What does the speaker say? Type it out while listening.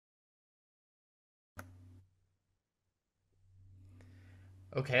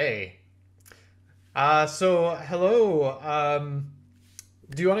Okay. So hello.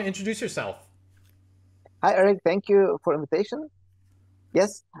 Do you want to introduce yourself? Hi, Eric. Thank you for invitation.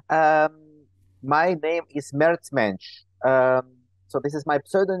 Yes, my name is Merzmensch. So this is my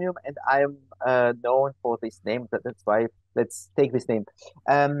pseudonym, and I'm known for this name. That's why let's take this name.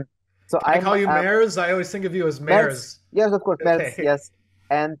 Um, so Can I I'm call you Mares? I always think of you as Merz. Mares. Yes, of course, Merz. Okay. Yes,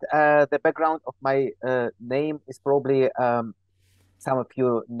 and the background of my name is probably some of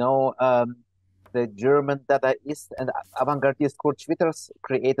you know the German Dadaist and avant-gardist Kurt Schwitters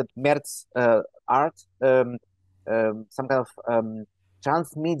created MERZ-Art, some kind of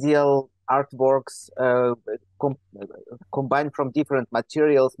transmedial artworks combined from different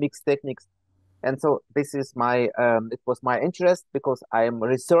materials, mixed techniques. And so this is it was my interest because I'm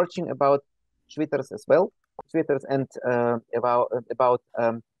researching about Schwitters as well, Schwitters and about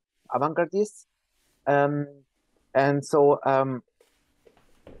avant-gardists. Um, and so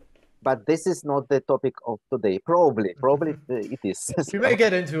but this is not the topic of today. Probably it is. We may So,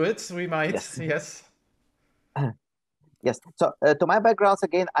 get into it. We might. yes, Yes. yes. So to my backgrounds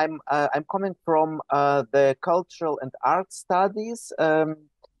again, I'm coming from the cultural and art studies,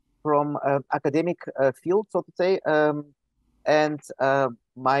 from academic field, so to say, and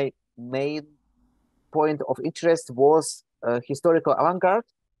my main point of interest was historical avant-garde,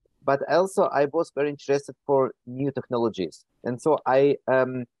 but also I was very interested for new technologies, and so I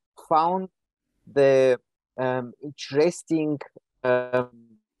found the interesting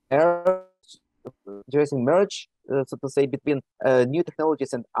merge, interesting merge, so to say, between new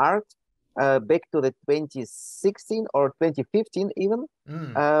technologies and art back to the 2016 or 2015 even.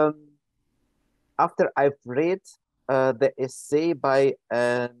 Mm. Um, After I've read the essay by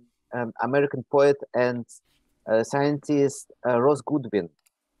an American poet and scientist Ross Goodwin.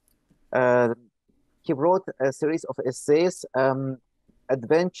 Uh, he wrote a series of essays,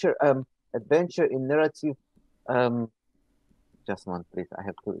 adventure, adventure in narrative. Um, just one, please. I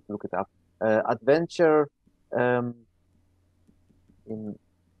have to look it up. Adventure um, in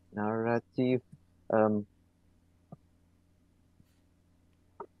narrative. Um,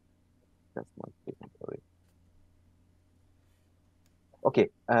 just one, please. I'm sorry. Okay.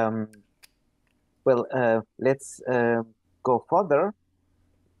 Well, let's go further.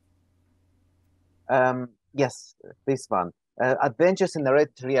 Yes, this one. Adventures in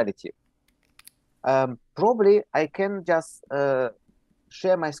narrated reality. Probably I can just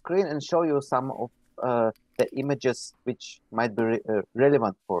share my screen and show you some of the images which might be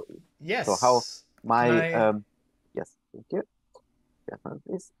relevant for you. So how Yes. Can my I? yes, thank you. Definitely,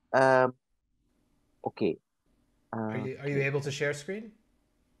 please. Okay. Are you Okay. able to share screen?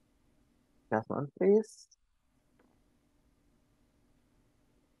 Just one, please.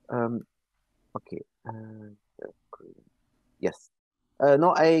 Um, okay. Screen. Yes.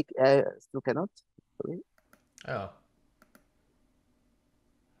 No, I still cannot. Sorry. Oh.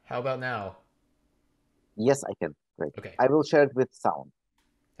 How about now? Yes, I can. Great. Okay. I will share it with sound.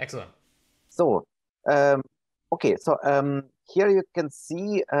 Excellent. So, um, okay. So here you can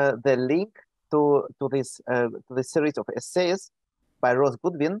see the link to this series of essays by Ross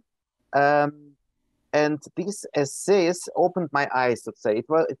Goodwin. Um, and these essays opened my eyes, to say.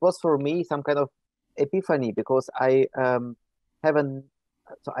 It was for me some kind of epiphany because I haven't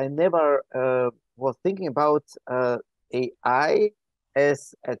so I never was thinking about AI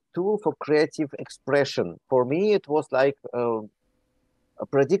as a tool for creative expression. For me, it was like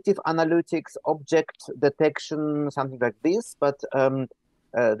predictive analytics, object detection, something like this. But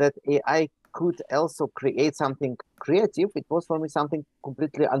that AI could also create something creative. It was for me something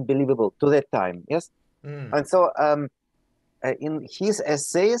completely unbelievable to that time. Yes, Mm. and so in his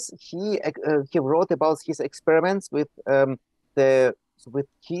essays, he wrote about his experiments the with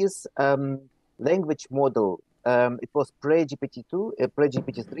his language model. It was pre-GPT-2,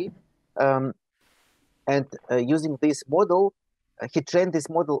 pre-GPT-3, um, and using this model, he trained this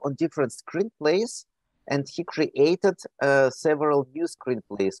model on different screenplays, and he created several new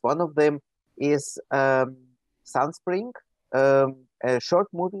screenplays. One of them is Sunspring, a short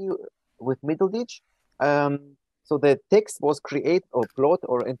movie with Middleditch. So the text was created, or plot,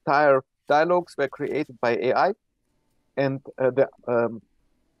 or entire dialogues were created by AI, and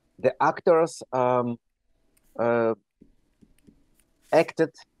the actors uh, acted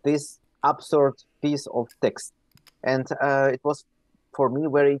this absurd piece of text. And it was for me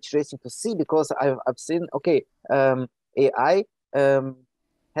very interesting to see because I've seen, okay, AI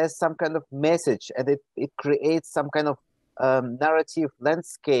has some kind of message and it creates some kind of narrative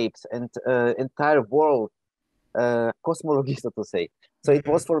landscapes and entire world, cosmology, so to say. So it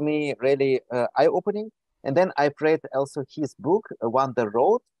Mm. was for me really eye-opening. And then I've read also his book, Wonder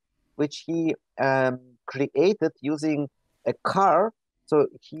Road, which he created using a car. So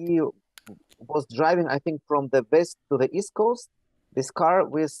he was driving, I think, from the west to the east coast. This car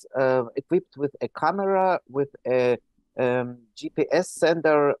was equipped with a camera, with a GPS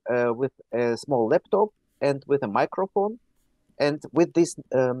sender, with a small laptop, and with a microphone, and with this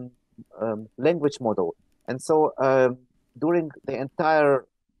language model. And so during the entire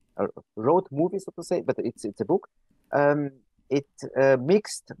road movie, so to say, but it's a book, it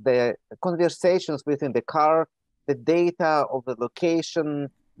mixed the conversations within the car, the data of the location,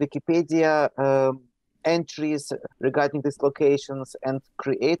 Wikipedia entries regarding these locations, and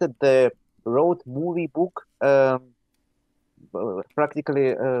created the road movie book,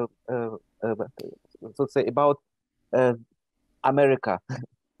 practically, so to say, about America.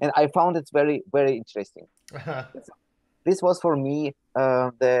 And I found it very, very interesting. This was for me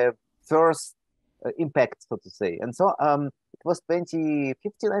the first impact, so to say. And so it was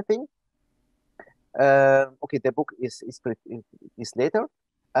 2015, I think. Okay, the book is later.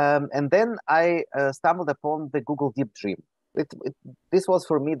 And then I stumbled upon the Google Deep Dream. This was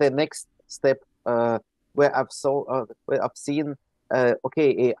for me the next step where I've seen,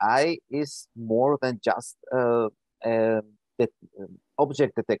 okay, AI is more than just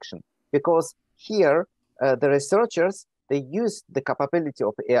object detection, because here the researchers, they use the capability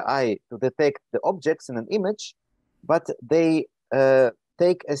of AI to detect the objects in an image, but they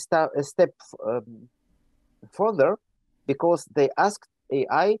take a step further, because they asked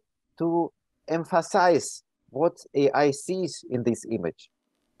AI to emphasize what AI sees in this image,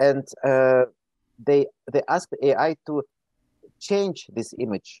 and they asked AI to change this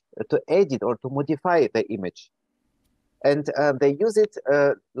image, to edit or to modify the image. And they use it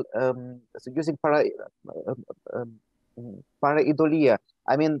so using pareidolia.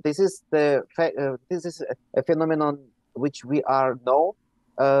 I mean, this is this is a phenomenon which we are know.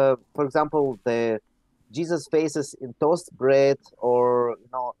 For example, the Jesus faces in toast bread, or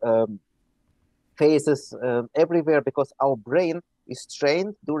faces everywhere, because our brain is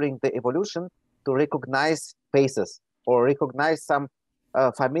trained during the evolution to recognize faces or recognize some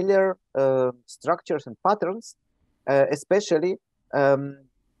familiar structures and patterns. Especially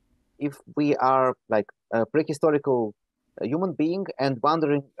if we are like a prehistorical human being and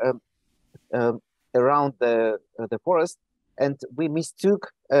wandering around the forest, and we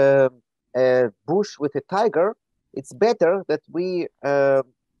mistook a bush with a tiger, it's better that we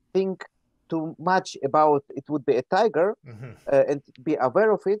think too much about it would be a tiger, and be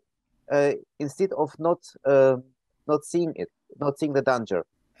aware of it, instead of not seeing it, not seeing the danger.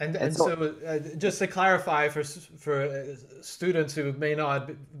 And so just to clarify for students who may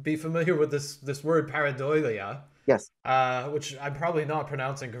not be familiar with this word pareidolia, yes, which I'm probably not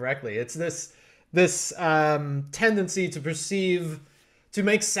pronouncing correctly, it's this tendency to perceive, to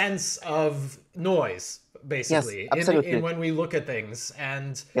make sense of noise, basically, yes, absolutely. in when we look at things.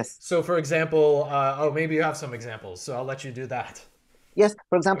 And yes. So, for example, maybe you have some examples, so I'll let you do that. Yes,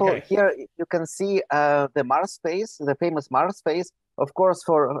 for example, Okay. Here you can see the Mars face, the famous Mars face. Of course,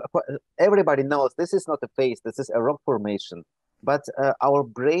 for everybody knows this is not a face, this is a rock formation. But our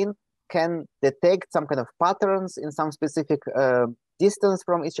brain can detect some kind of patterns in some specific distance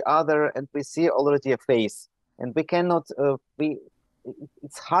from each other, and we see already a face. And we cannot,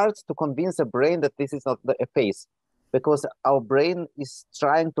 it's hard to convince a brain that this is not a face, because our brain is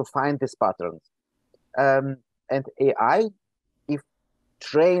trying to find these patterns. And AI,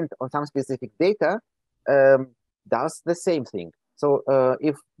 trained on some specific data, does the same thing. So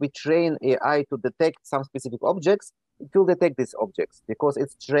if we train AI to detect some specific objects, it will detect these objects because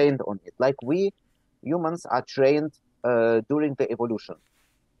it's trained on it, like we humans are trained during the evolution.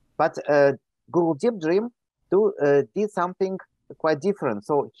 But Google Deep Dream did something quite different.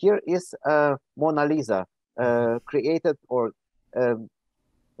 So here is Mona Lisa, created or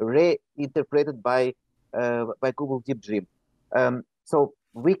reinterpreted by Google Deep Dream. So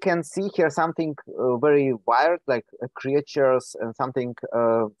we can see here something very wild, like creatures and something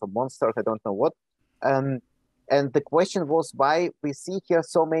from monsters, I don't know what. And the question was why we see here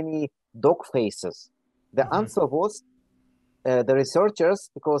so many dog faces. The answer was the researchers,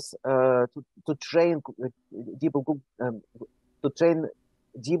 because to train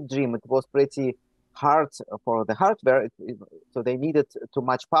Deep Dream, it was pretty hard for the hardware, so they needed too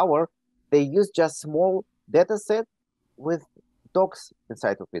much power. They used just small data set with dogs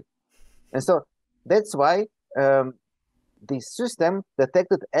inside of it. And so that's why the system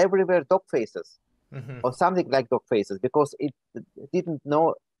detected everywhere dog faces, or something like dog faces, because it didn't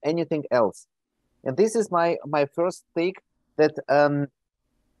know anything else. And this is my first take, that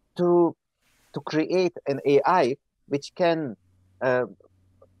to to create an AI which can,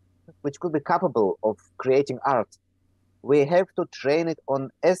 which could be capable of creating art, we have to train it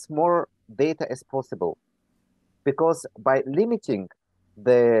on as more data as possible, because by limiting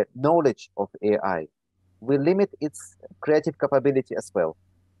the knowledge of AI, we limit its creative capability as well.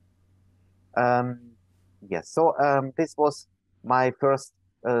 Yes, so this was my first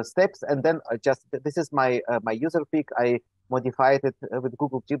steps, and then this is my my user pick. I modified it with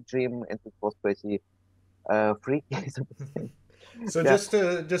Google Deep Dream, and it was pretty freaky. So Yeah.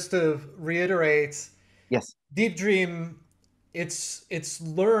 just to reiterate, Yes. Deep Dream, it's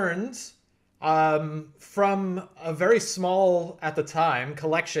learned from a very small at the time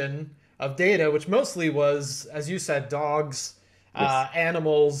collection of data, which mostly was, as you said, dogs, Yes.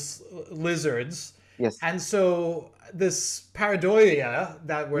 animals, lizards, Yes. and so this pareidolia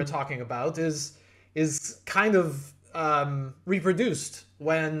that we're talking about is kind of reproduced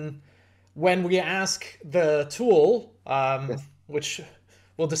when we ask the tool, Yes. which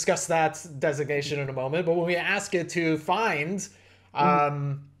we'll discuss that designation in a moment, but when we ask it to find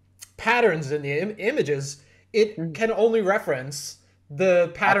patterns in the images, it can only reference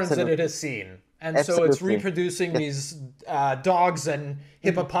the patterns that Absolutely. it has seen. And so it's Absolutely. reproducing Yes. these dogs and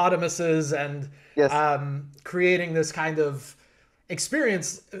hippopotamuses and Yes. creating this kind of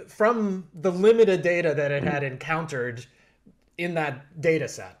experience from the limited data that it had encountered in that data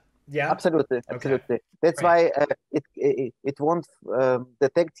set. Yeah? Absolutely. Okay. Absolutely. That's Great. why it won't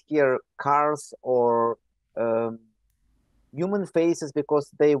detect here cars or human faces,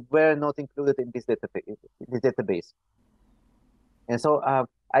 because they were not included in this database. And so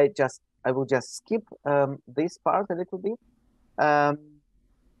I will just skip this part a little bit,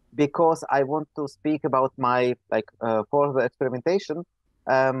 because I want to speak about my further experimentation.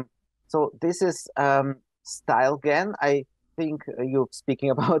 So this is StyleGAN. I think you're speaking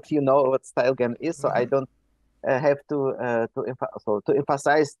about, you know what StyleGAN is, so I don't have to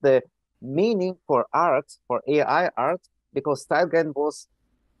emphasize the meaning for art, for AI art, because StyleGAN was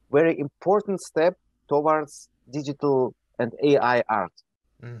very important step towards digital and AI art.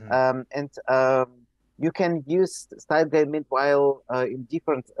 You can use StyleGAN meanwhile in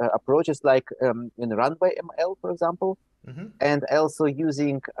different approaches, like in Runway ML, for example, and also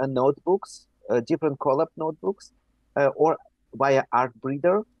using notebooks, different Colab notebooks, or via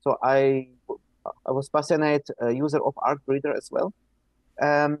Artbreeder. So I was passionate user of Artbreeder as well.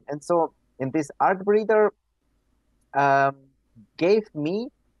 And so in this Artbreeder gave me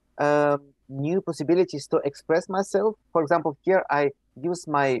new possibilities to express myself. For example, here I use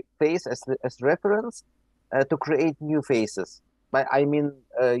my face as reference to create new faces. But I mean,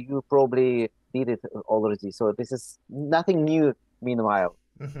 you probably did it already. So this is nothing new. Meanwhile,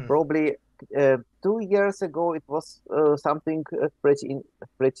 probably 2 years ago, it was something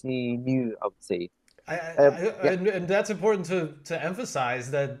pretty new, I would say. Yeah. And that's important to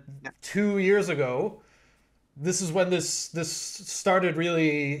emphasize that 2 years ago, this is when this started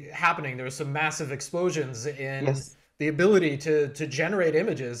really happening. There was some massive explosions in Yes. the ability to generate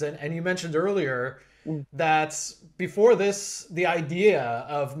images. And you mentioned earlier Mm. that before this, the idea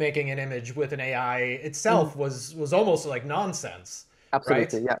of making an image with an AI itself was almost like nonsense,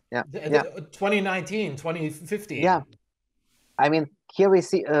 right? Absolutely. Yeah. 2019, 2015. Yeah. I mean, here we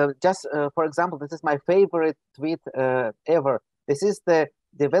see just for example, this is my favorite tweet ever. This is the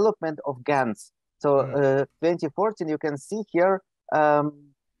development of GANs. So 2014, you can see here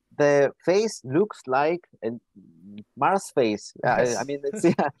the face looks like a Mars face. Yes. I mean,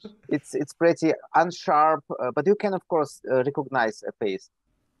 it's it's pretty unsharp, but you can of course recognize a face.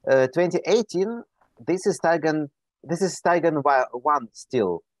 2018, this is Steigen. This is Steigen 1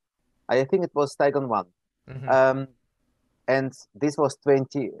 still. I think it was Steigen 1. And this was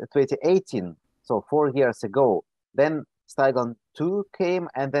 2018, so 4 years ago. Then Steigen 2 came,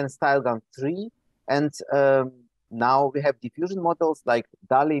 and then Steigen 3. And now we have diffusion models like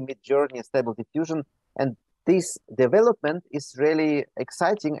DALI, Midjourney, Stable Diffusion. And this development is really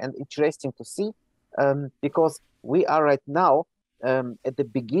exciting and interesting to see, because we are right now at the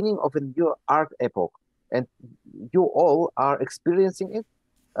beginning of a new art epoch. And you all are experiencing it.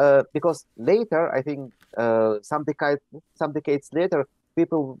 Because later, I think some decades later,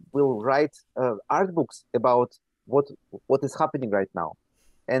 people will write art books about what is happening right now.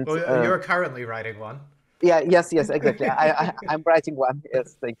 And Well, you're currently writing one. yeah, yes, exactly. I'm writing one.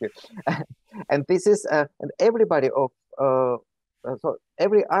 Yes, thank you. And this is and everybody of so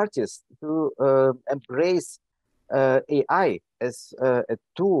every artist who embrace AI as a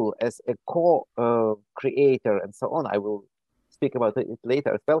tool, as a co-creator, and so on. I will speak about it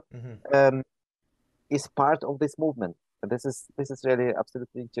later as well. Is part of this movement, and this is really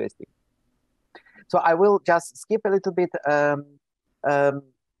absolutely interesting. So I will just skip a little bit. Um,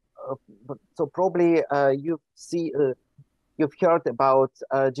 so probably you've heard about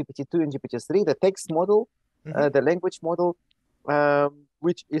GPT-2 and GPT-3, the text model, the language model,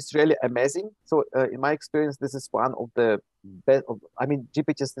 which is really amazing. So in my experience, this is one of the best. I mean,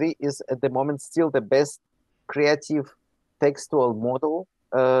 GPT-3 is at the moment still the best creative textual model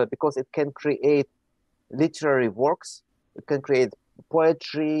because it can create literary works, it can create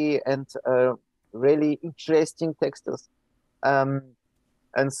poetry and really interesting texts.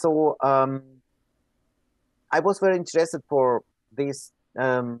 And so I was very interested for these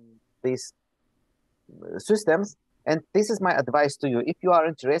systems, and this is my advice to you. If you are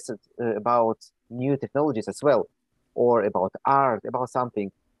interested about new technologies as well, or about art, about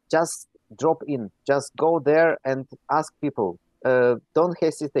something, just drop in, just go there and ask people. Don't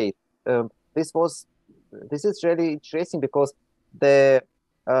hesitate. This is really interesting because the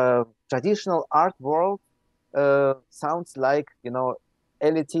traditional art world sounds like,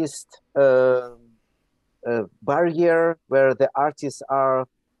 elitist barrier where the artists are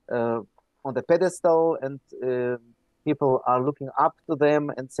on the pedestal and people are looking up to them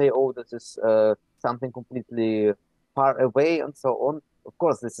and say, oh, this is something completely far away and so on. Of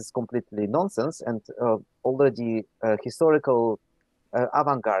course, this is completely nonsense, and already historical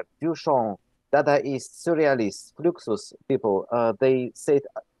avant-garde, Duchamp, Dadaist, Surrealist, Fluxus people, they said,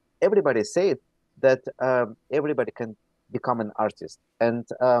 everybody said that everybody can become an artist. And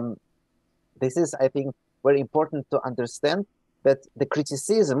this is, I think, very important to understand that the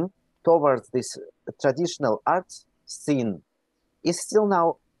criticism towards this traditional art scene is still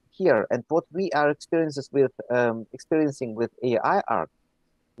now here. And what we are experiencing with AI art,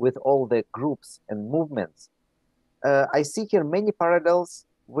 with all the groups and movements, I see here many parallels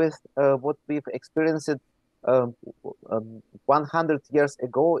with what we've experienced 100 years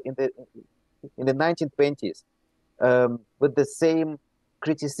ago in the 1920s, with the same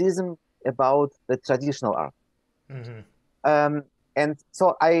criticism about the traditional art. And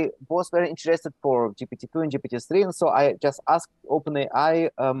so I was very interested for GPT-2 and GPT-3, and so I just asked OpenAI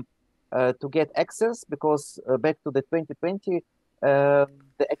to get access, because back to the 2020, the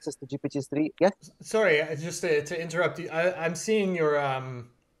access to GPT-3. Yes. Sorry, just to interrupt you. I'm seeing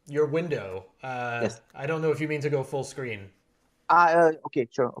your window. Yes. I don't know if you mean to go full screen. Okay,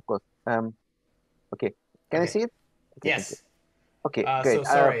 sure, of course. Okay, can I see it? Okay, yes. Okay, great. So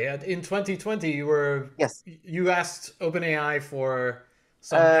sorry. In 2020, yes. You asked OpenAI for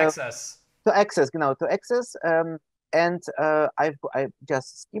some access. To access, and I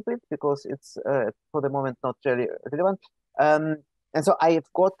just skip it because it's for the moment not really relevant. And so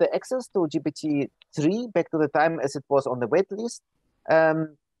I've got the access to GPT-3 back to the time as it was on the wait list.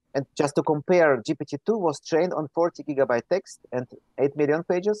 And just to compare, GPT-2 was trained on 40 gigabyte text and 8 million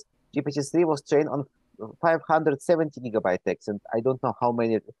pages. GPT-3 was trained on 570 gigabyte text, and I don't know how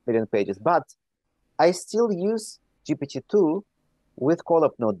many million pages, but I still use GPT-2 with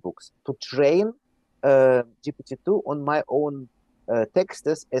Colab notebooks to train GPT-2 on my own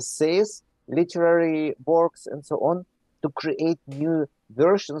texts, essays, literary works, and so on, to create new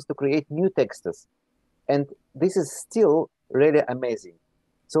versions, to create new texts. And this is still really amazing.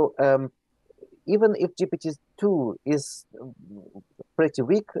 So even if GPT-2 is pretty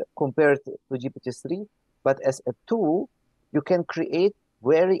weak compared to GPT-3, but as a tool, you can create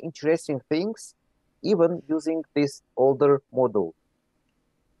very interesting things, even using this older model.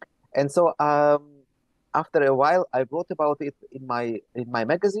 And so after a while, I wrote about it in my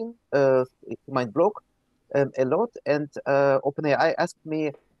magazine, in my blog, a lot. And OpenAI asked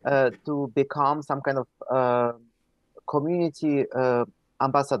me to become some kind of community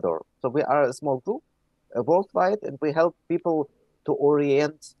ambassador. So we are a small group worldwide, and we help people to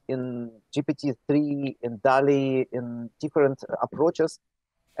orient in GPT-3, in DALL-E, in different approaches.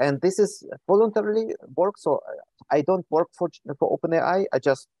 And this is voluntarily work. So I don't work for OpenAI. I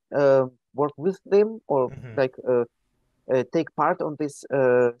just work with them, or take part on this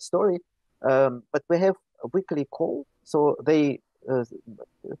story. But we have a weekly call. So they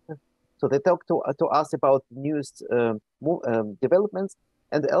talk to us about newest developments,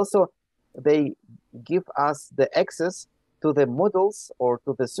 and also they give us the access to the models or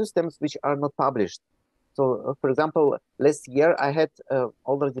to the systems which are not published. So, for example, last year I had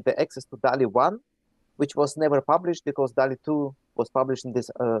already the access to DALL-E 1, which was never published because DALL-E 2 was published in this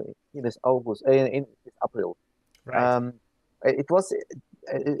August, in this April. Right.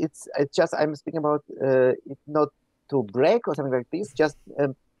 It's just, I'm speaking about it not to brag or something like this, just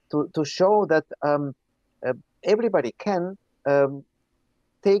to show that everybody can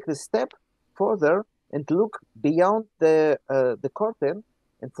take the step further and look beyond the curtain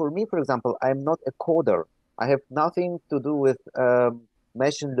And for me, for example, I'm not a coder. I have nothing to do with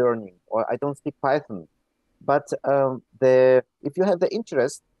machine learning, or I don't speak Python. But if you have the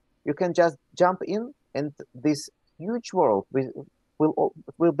interest, you can just jump in, and this huge world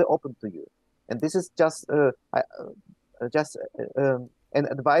will be open to you. And this is just an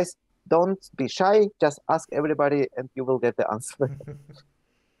advice. Don't be shy. Just ask everybody, and you will get the answer.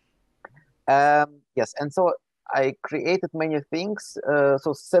 Yes, and so I created many things.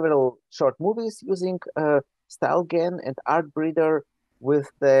 So several short movies using StyleGAN and ArtBreeder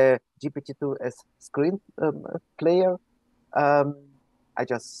with the GPT-2 as screen player. I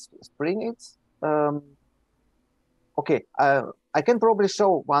just spring it. Okay, I can probably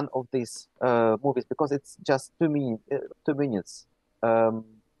show one of these movies because it's just 2 minutes.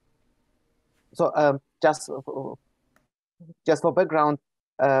 Just for background,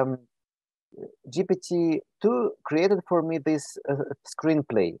 GPT-2 created for me this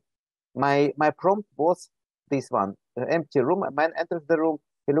screenplay. My prompt was this one: empty room. A man enters the room.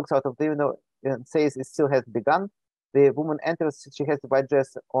 He looks out of the window and says, "It still has begun." The woman enters. She has a white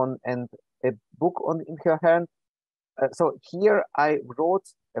dress on and a book in her hand. So here I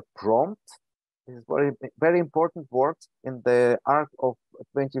wrote a prompt. This is very important word in the art of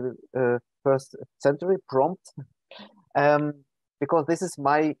 21st century, prompt, because this is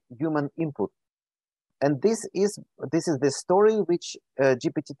my human input. And this is the story which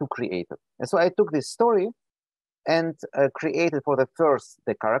GPT-2 created. And so I took this story and created for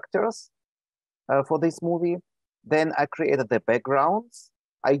the characters for this movie. Then I created the backgrounds.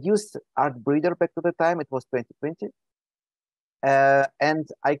 I used ArtBreeder back to the time. It was 2020. And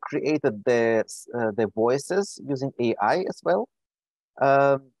I created the voices using AI as well.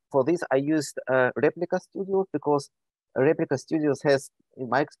 For this, I used Replica Studios because Replica Studios has, in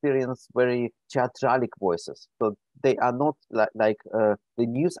my experience, very theatralic voices. So they are not like the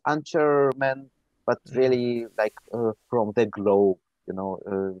news anchorman, but really like from the globe,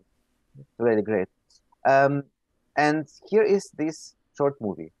 really great. And here is this short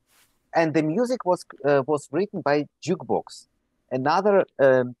movie. And the music was written by Jukebox, another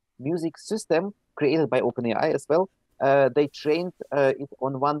music system created by OpenAI as well. They trained it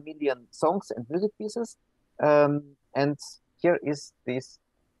on 1 million songs and music pieces. And here is this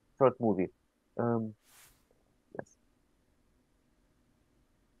short movie. Yes.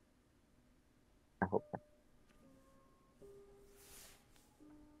 I hope that.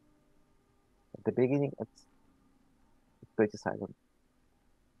 At the beginning, it's pretty silent.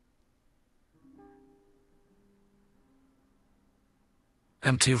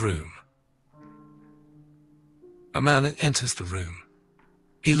 Empty room. A man enters the room.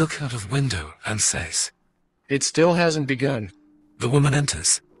 He looks out of window and says, "It still hasn't begun." The woman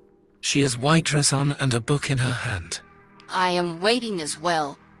enters. She has white dress on and a book in her hand. I am waiting as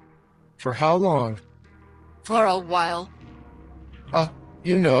well. For how long? For a while.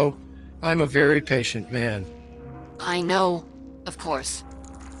 You know, I'm a very patient man. I know, of course.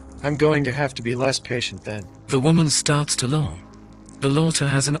 I'm going to have to be less patient then. The woman starts to laugh. The laughter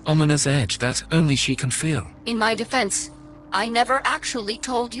has an ominous edge that only she can feel. In my defense, I never actually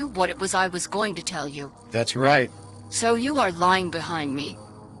told you what it was I was going to tell you. That's right. So you are lying behind me.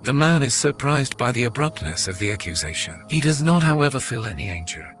 The man is surprised by the abruptness of the accusation. He does not, however, feel any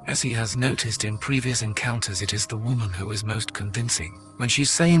anger. As he has noticed in previous encounters, it is the woman who is most convincing when she's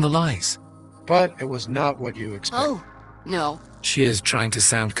saying the lies. But it was not what you expected. Oh, no. She is trying to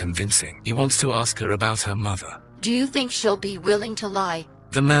sound convincing. He wants to ask her about her mother. Do you think she'll be willing to lie?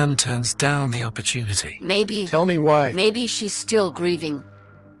 The man turns down the opportunity. Maybe. Tell me why. Maybe she's still grieving.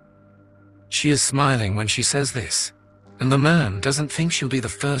 She is smiling when she says this. And the man doesn't think she'll be the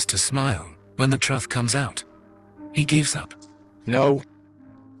first to smile when the truth comes out. He gives up. No.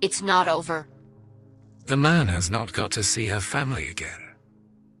 It's not over. The man has not got to see her family again.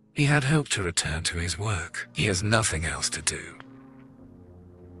 He had hoped to return to his work. He has nothing else to do.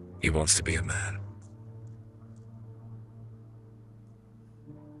 He wants to be a man.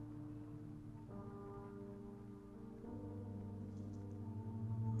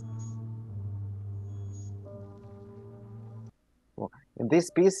 In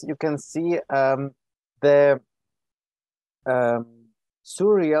this piece, you can see the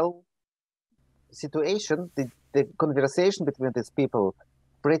surreal situation, the conversation between these people,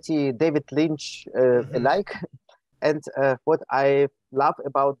 pretty David Lynch alike. And what I love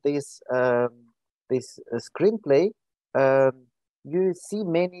about this screenplay, you see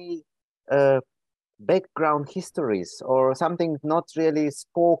many background histories or something not really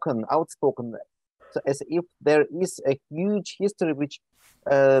outspoken. So as if there is a huge history which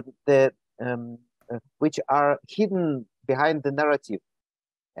which are hidden behind the narrative.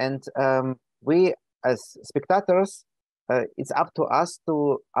 and we as spectators, it's up to us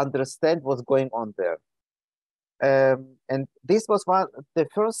to understand what's going on there. And this was the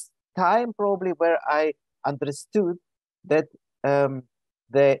first time probably where I understood that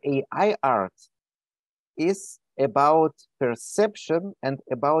the AI art is about perception and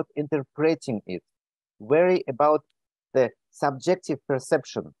about interpreting it, very about the subjective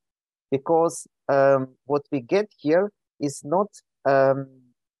perception, because what we get here is not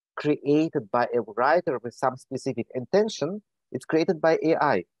created by a writer with some specific intention. It's created by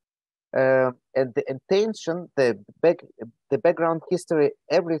AI. And the intention, the background history,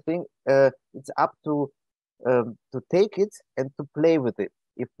 everything, it's up to take it and to play with it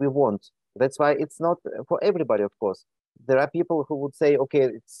if we want. That's why it's not for everybody, of course. There are people who would say, okay,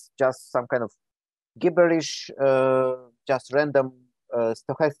 it's just some kind of gibberish, just random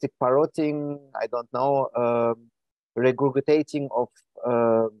stochastic parroting, I don't know, regurgitating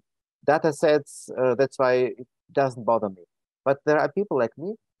of data sets. That's why it doesn't bother me. But there are people like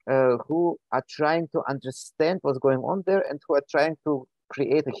me who are trying to understand what's going on there and who are trying to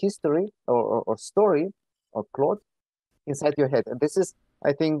create a history or story or plot inside your head. And this is,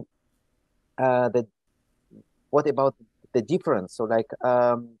 I think, what about the difference? So like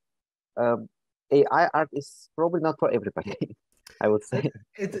AI art is probably not for everybody, I would say.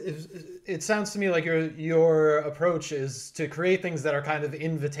 It sounds to me like your approach is to create things that are kind of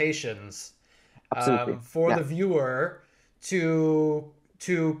invitations for the viewer to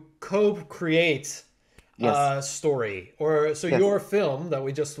co-create a story. Or so your film that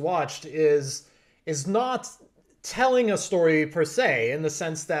we just watched is not telling a story per se, in the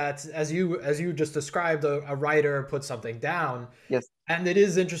sense that as you just described, a writer puts something down. Yes. And it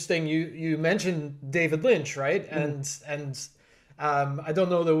is interesting, you mentioned David Lynch, right? And I don't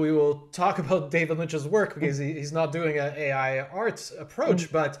know that we will talk about David Lynch's work because he's not doing an AI art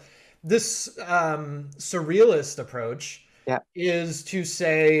approach, but this surrealist approach is to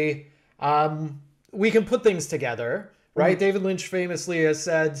say we can put things together, right? David Lynch famously has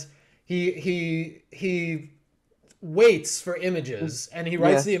said he waits for images and he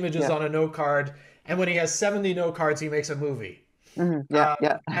writes the images on a note card, and when he has 70 note cards, he makes a movie.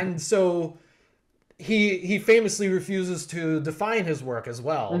 And so he famously refuses to define his work as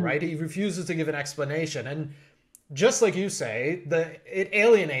well, right? He refuses to give an explanation. And just like you say, it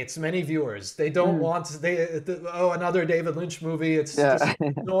alienates many viewers. They don't want another David Lynch movie. It's just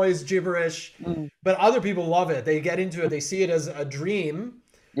noise, gibberish. But other people love it. They get into it. They see it as a dream.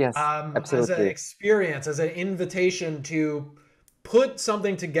 Yes, absolutely. As an experience, as an invitation to put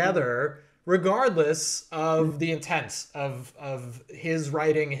something together, regardless of the intent of his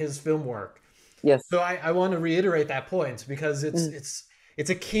writing, his film work. Yes. So I want to reiterate that point because it's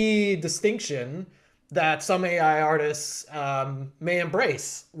a key distinction that some AI artists may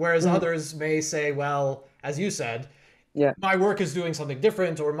embrace, whereas others may say, well, as you said, my work is doing something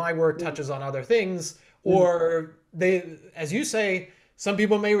different, or my work touches on other things, or they, as you say, some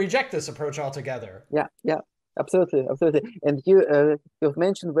people may reject this approach altogether. Yeah, absolutely. And you've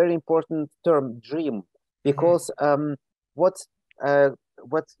mentioned very important term, dream, because what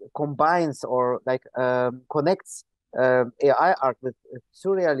combines or like connects AI art with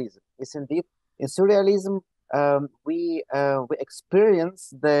surrealism is indeed, in surrealism we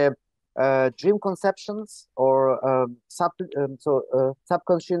experience the dream conceptions or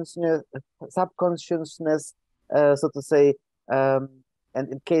subconsciousness, so to say. And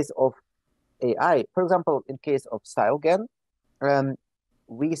in case of AI, for example, in case of StyleGAN,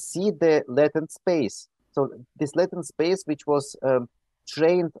 we see the latent space. So this latent space, which was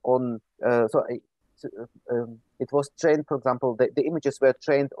trained on, it was trained, for example, the images were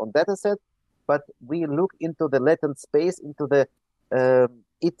trained on dataset, but we look into the latent space, into the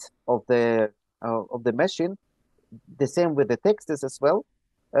of the machine. The same with the texts as well,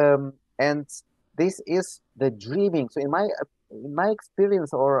 and this is the dreaming. So in my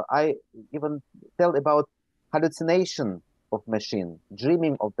experience, or I even tell about hallucination of machine,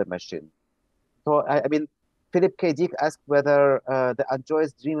 dreaming of the machine. So I mean, Philip K. Dick asked whether the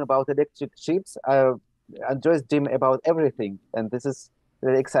androids dream about electric ships. Androids dream about everything, and this is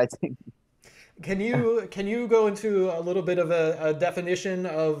very exciting. Can you go into a little bit of a definition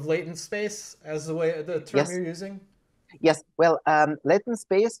of latent space as the term you're using? Yes. Well, latent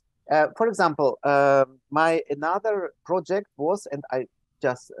space. For example, my another project was, and I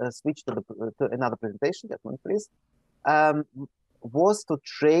just switched to another presentation. Just one, please. Was to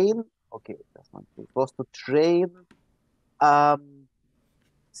train. Okay, just one, please. Was to train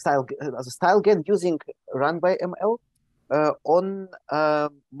StyleGAN using Run by ML on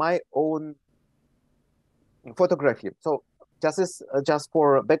my own photography. So just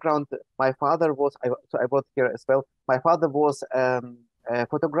for background, my father was, so I wrote here as well, my father was a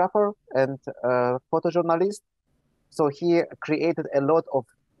photographer and photojournalist. So he created a lot of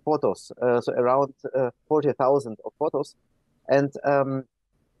photos, so around 40,000 of photos. And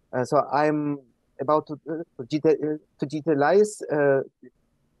so I'm about to digitalize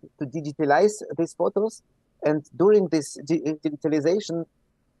these photos. And during this digitalization,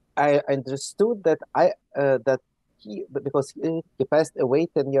 I understood that because he passed away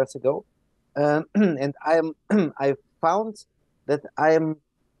 10 years ago, and I found that I'm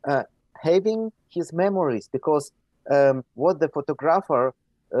having his memories, because what the photographer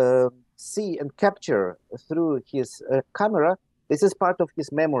see and capture through his camera, this is part of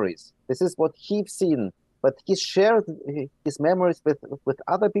his memories. This is what he's seen, but he shared his memories with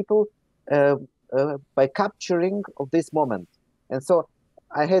other people by capturing of this moment. And so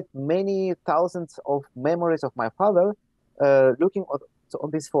I had many thousands of memories of my father looking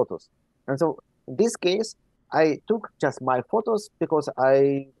on these photos. And so in this case, I took just my photos, because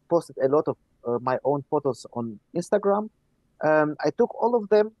I posted a lot of my own photos on Instagram. I took all of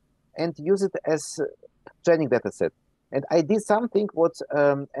them and used it as training data set. And I did something what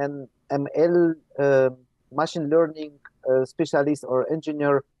an ML machine learning specialist or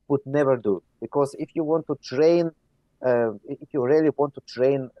engineer would never do. Because if you want to train, if you really want to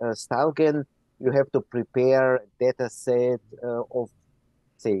train StyleGAN, you have to prepare a data set of,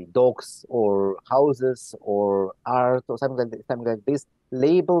 say, dogs or houses or art or something like this.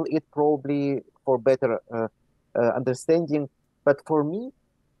 Label it probably for better understanding. But for me,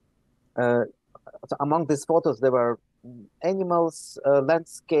 so among these photos, there were animals,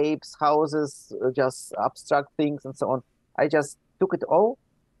 landscapes, houses, just abstract things and so on. I just took it all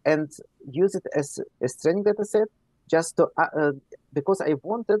and used it as a training data set, just to because I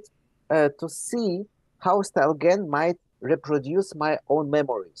wanted to see how StyleGAN might reproduce my own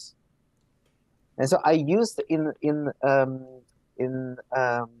memories. And so I used in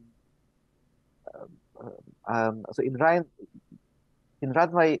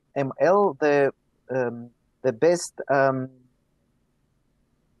Runway ML the best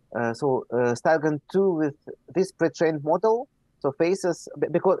StyleGAN 2 with this pre-trained model. So faces,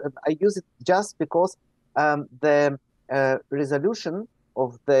 because I use it just because the resolution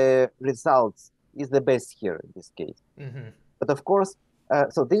of the results is the best here in this case. Mm-hmm. But of course,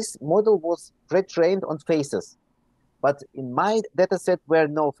 so this model was pre-trained on faces, but in my dataset were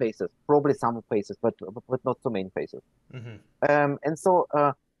no faces, probably some faces, but not so many faces. Mm-hmm. And so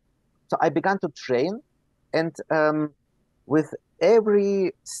I began to train, and with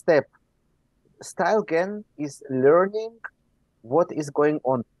every step, StyleGAN is learning what is going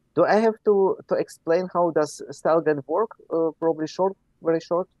on. Do I have to explain how does StyleGAN work? Probably short, very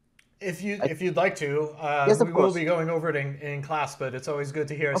short. If you'd like to, yes, we will be going over it in class, but it's always good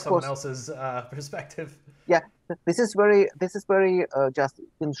to hear someone else's perspective. Yeah, this is very just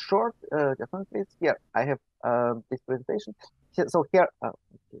in short. Definitely, here I have this presentation. So here,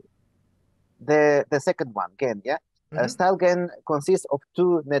 the second one again, yeah. Mm-hmm. StyleGAN consists of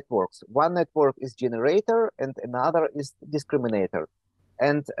two networks. One network is generator, and another is discriminator,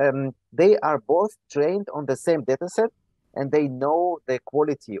 and they are both trained on the same dataset, and they know the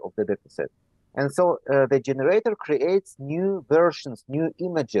quality of the dataset. And so the generator creates new versions, new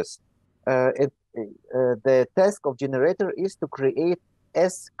images. The task of generator is to create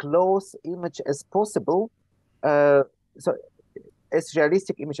as close image as possible, so as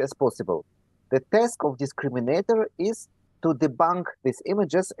realistic image as possible. The task of discriminator is to debunk these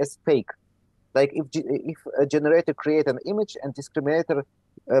images as fake. Like if a generator creates an image and discriminator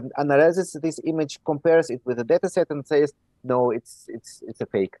analyzes this image, compares it with a dataset and says, no, it's a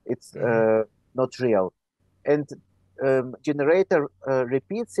fake. It's not real. And generator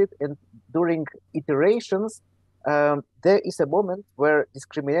repeats it, and during iterations, there is a moment where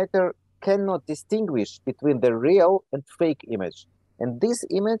discriminator cannot distinguish between the real and fake image. And this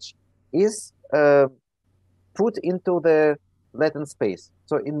image is put into the latent space.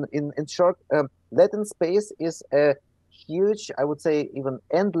 So in short, latent space is a huge, I would say even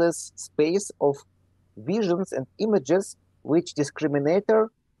endless space of visions and images which discriminator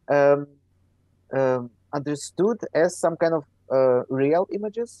understood as some kind of real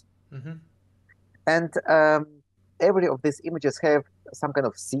images. Mm-hmm. And every of these images have some kind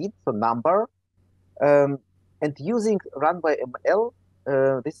of seed, so number. And using Runway ML,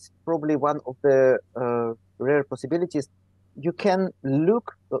 this is probably one of the rare possibilities. You can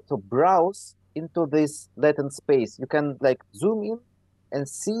look, so browse into this latent space. You can like zoom in and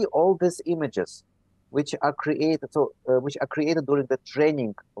see all these images which are created, which are created during the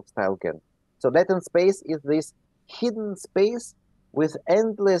training of StyleGAN. So latent space is this hidden space with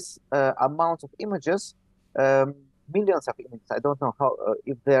endless amounts of images, millions of images. I don't know how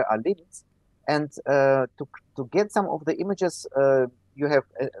if there are limits. And to get some of the images, you have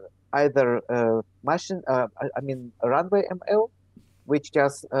either runway ML, which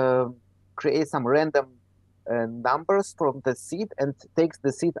just creates some random numbers from the seed and takes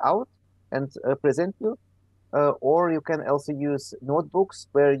the seed out and present you. Or you can also use notebooks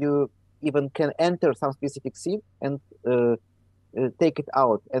where you even can enter some specific seed and take it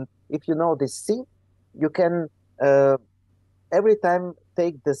out. And if you know this seed, you can every time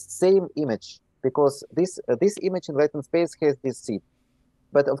take the same image, because this image in latent space has this seed.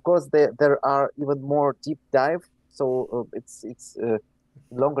 But of course, there are even more deep dive, so it's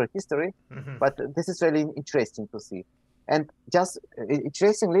longer history. But this is really interesting to see. And just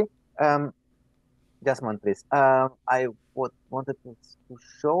interestingly, just one please. I wanted to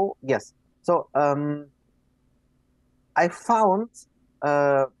show, yes. So I found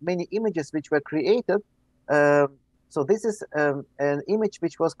many images which were created. So this is an image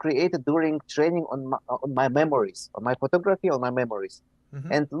which was created during training on my memories, on my photography, on my memories.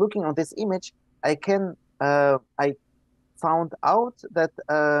 And looking on this image, I found out that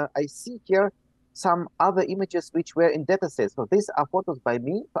I see here some other images which were in datasets. So these are photos by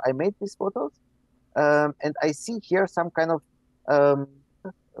me. So I made these photos, and I see here some kind of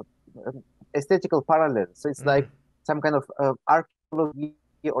aesthetical parallel. So it's like some kind of archaeology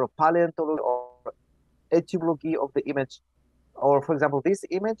or paleontology or etymology of the image. Or for example, this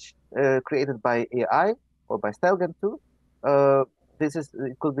image created by AI or by StyleGAN 2.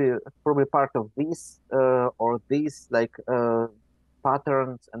 It could be probably part of this or these like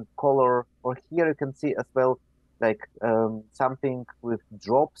patterns and color. Or here you can see as well like something with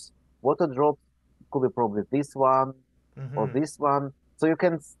drops, water drops. Could be probably this one or this one. So you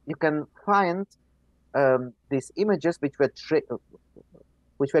can find these images which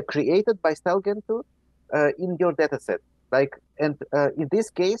were created by StyleGAN 2 in your dataset. Like, and in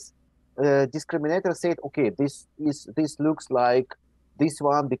this case, discriminator said, okay, this looks like this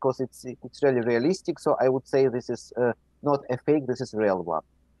one because it's really realistic. So I would say this is not a fake, this is a real one.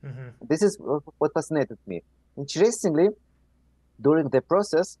 This is what fascinated me. Interestingly, during the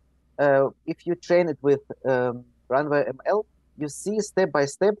process, if you train it with runway ML, you see step by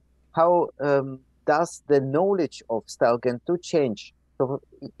step how does the knowledge of StyleGAN 2 change. So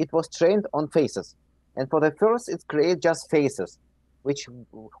it was trained on faces. And for the first, it created just faces, which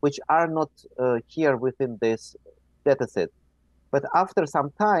are not here within this dataset. But after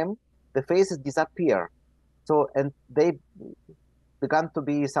some time, the faces disappear. So, and they began to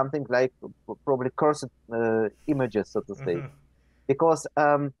be something like probably cursed images, so to say. Because,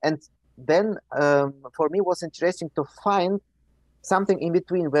 and then for me, it was interesting to find something in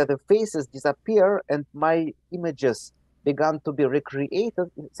between where the faces disappear and my images began to be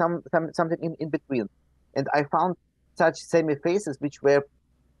recreated, something in between. And I found such semi-faces which were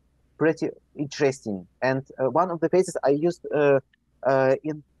pretty interesting. And one of the faces I used in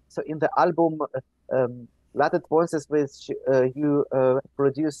the album Latent Voices, which you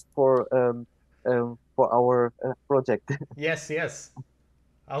produced for our project. Yes.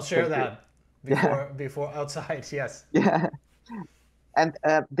 I'll share that before outside. Yes. Yeah. And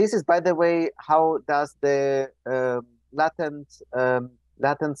this is, by the way, how does the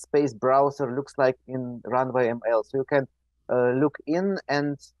latent space browser looks like in runway ML. So you can look in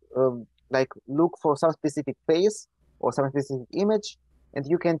and like look for some specific face or some specific image, and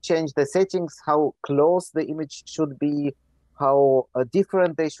you can change the settings, how close the image should be, how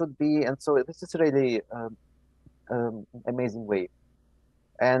different they should be. And so this is really amazing way.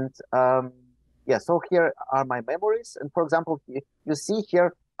 And yeah, so here are my memories. And for example, you see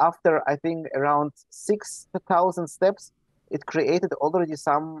here, after I think around 6,000 steps, it created already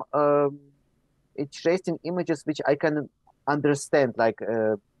some interesting images which I can understand, like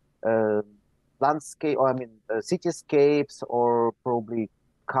landscape, or I mean cityscapes, or probably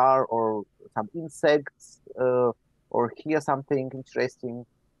car, or some insects, or here something interesting.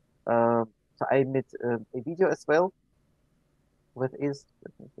 So I made a video as well with is.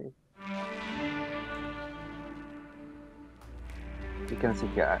 Let me see. You can see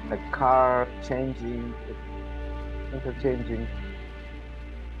here a car changing, interchanging,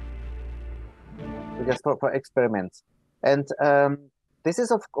 so just for experiments. And this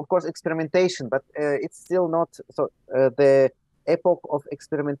is of course experimentation, but it's still not so. The epoch of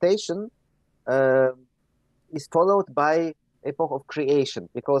experimentation is followed by epoch of creation,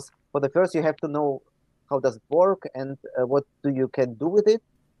 because for the first you have to know how does it work and what you can do with it,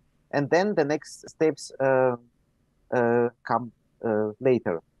 and then the next steps come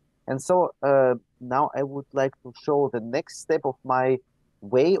later. And so now I would like to show the next step of my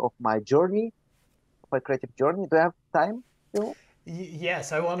journey, my creative journey. Do I have time? Still?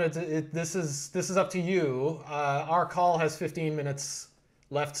 Yes, I wanted to. This is up to you. Our call has 15 minutes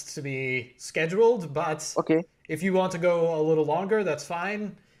left to be scheduled, but Okay. if you want to go a little longer, that's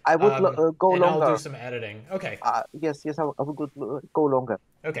fine. I would go and longer. I'll do some editing. Okay. Yes, I would go longer.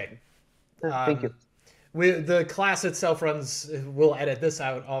 Okay. Thank you. The class itself runs. We'll edit this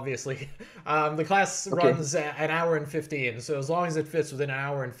out, obviously. The class runs an hour and 15, so as long as it fits within an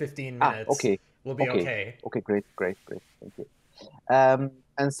hour and 15 minutes, we'll be okay. Okay, great. Thank you.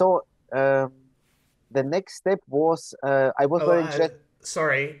 And so the next step was I was very interested.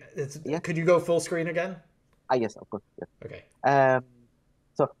 Sorry, could you go full screen again? Yes, of course. Yes. Okay.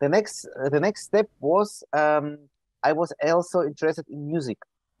 So the next step was I was also interested in music,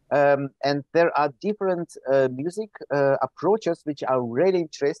 and there are different music approaches which are really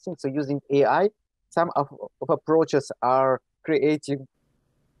interesting. So using AI, some of approaches are creating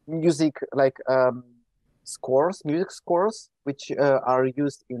music like music scores, which are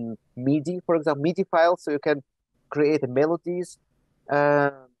used in MIDI, for example, MIDI files, so you can create melodies.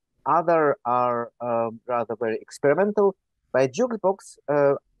 Other are rather very experimental. By Jukebox,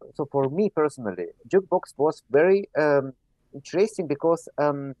 so for me personally, Jukebox was very interesting because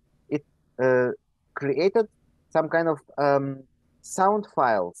it created some kind of sound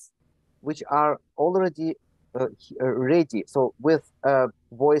files which are already ready. So with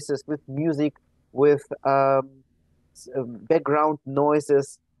voices, with music, with background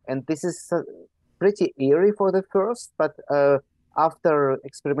noises, and this is pretty eerie for the first, but after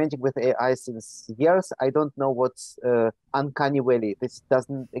experimenting with AI since years, I don't know what's uncanny valley. This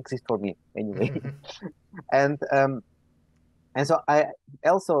doesn't exist for me anyway. and so I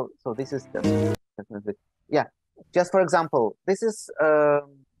also, so this is definitely, yeah. Just for example, this is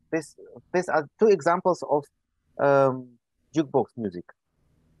these are two examples of jukebox music.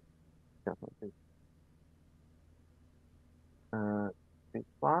 Definitely. This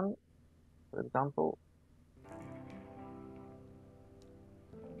one, for example.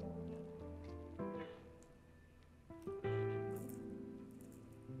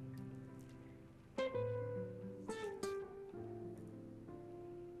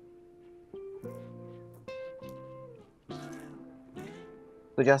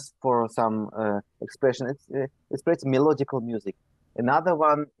 So just for some expression, it's pretty melodical music. Another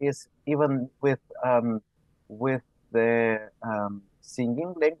one is even with the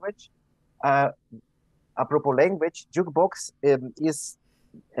singing language. Apropos language, Jukebox is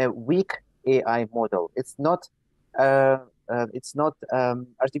a weak AI model. It's not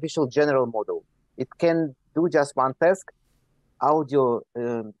artificial general model. It can do just one task, audio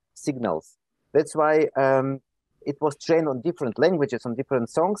signals. That's why it was trained on different languages, on different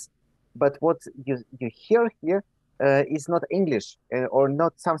songs. But what you hear here is not English or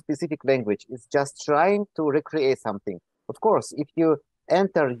not some specific language. It's just trying to recreate something. Of course, if you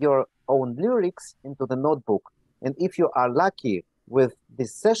enter your own lyrics into the notebook, and if you are lucky with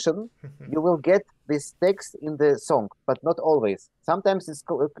this session, you will get this text in the song, but not always. Sometimes it's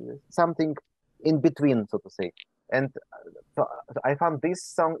something in between, so to say. And so I found this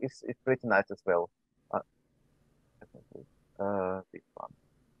song is pretty nice as well. This one.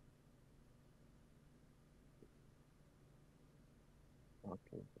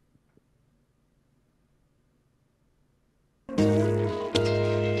 Okay.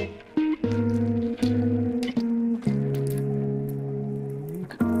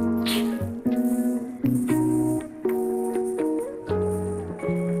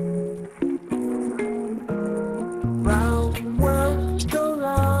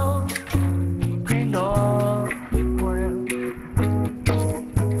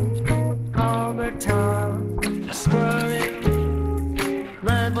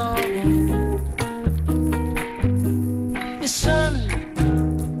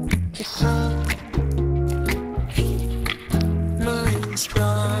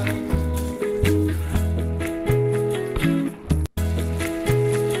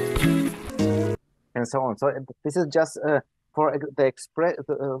 And so on. So this is just for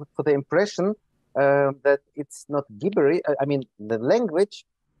the impression that it's not gibberish. I mean, the language.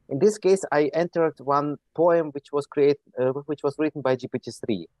 In this case, I entered one poem which was written by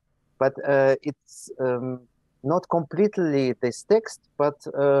GPT-3, but it's not completely this text, but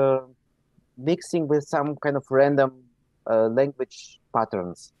mixing with some kind of random language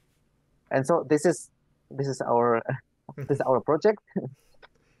patterns. And so this is our this is our project.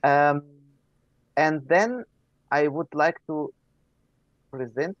 And then I would like to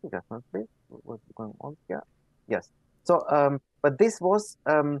present what's going on here. Yes. So, but this was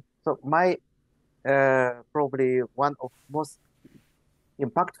so my probably one of most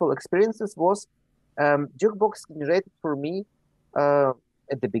impactful experiences was Jukebox generated for me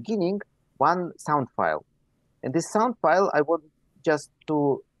at the beginning one sound file. And this sound file, I want just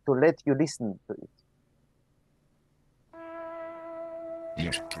to let you listen to it.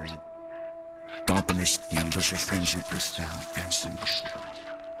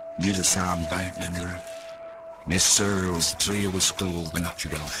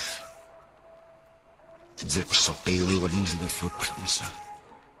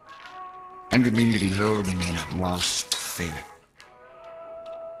 And immediately loading in a lost fear.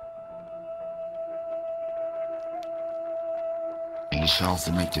 And self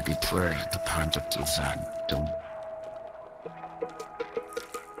the need to be prayer at the point of design. Don't.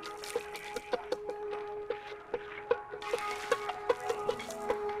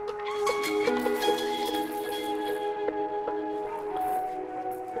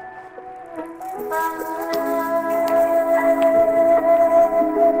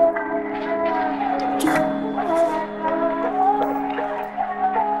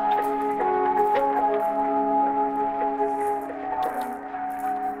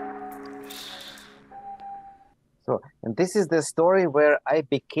 And this is the story where I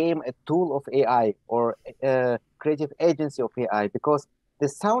became a tool of AI or a creative agency of AI, because the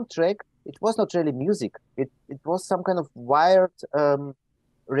soundtrack, it was not really music. It was some kind of wired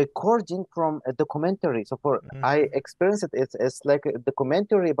recording from a documentary. So I experienced it as like a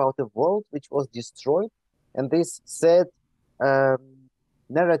documentary about a world which was destroyed, and this sad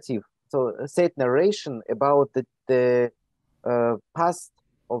narrative, so sad narration about the past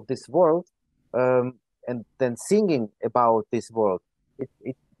of this world. And then singing about this world,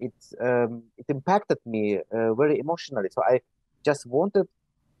 it impacted me very emotionally. So I just wanted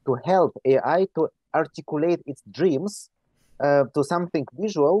to help AI to articulate its dreams to something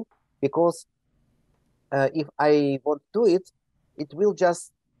visual, because if I want to do it, it will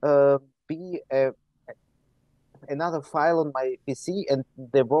just be another file on my PC, and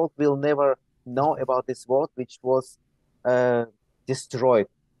the world will never know about this world which was destroyed.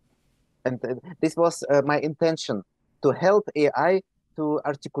 And this was my intention, to help AI to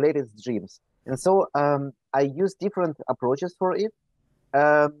articulate its dreams. And so I used different approaches for it.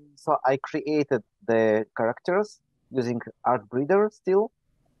 So I created the characters using Art Breeder still,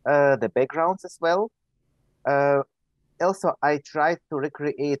 the backgrounds as well. Also, I tried to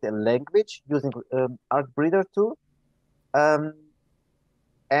recreate a language using Art Breeder too.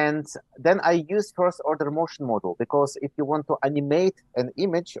 And then I use first order motion model, because if you want to animate an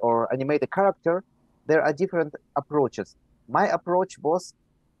image or animate a character, there are different approaches. My approach was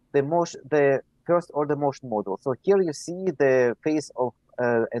the first order motion model. So here you see the face of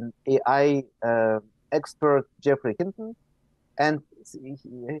an AI expert, Jeffrey Hinton, and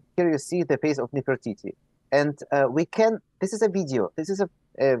here you see the face of Nefertiti. And this is a video, this is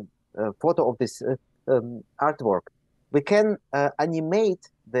a photo of this artwork. We can animate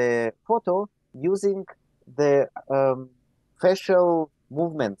the photo using the facial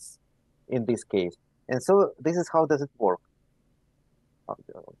movements in this case. And so this is how does it work.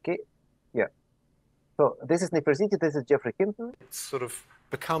 Okay, yeah. So this is Nefertiti, this is Jeffrey Hinton. It's sort of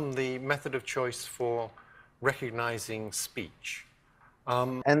become the method of choice for recognizing speech.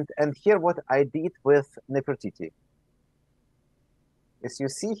 And here what I did with Nefertiti. As you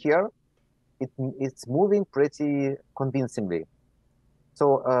see here, it's moving pretty convincingly.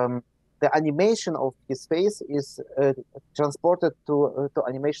 So the animation of his face is transported to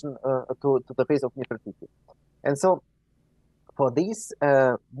animation to the face of Nefertiti. And so for this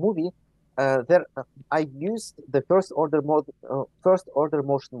movie, I used the first order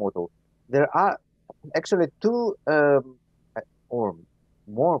motion model. There are actually two or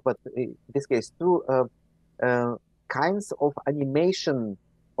more, but in this case two kinds of animation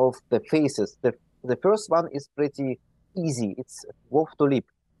of the faces. The first one is pretty easy. It's wolf to lip.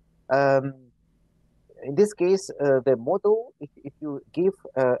 In this case, the model, if you give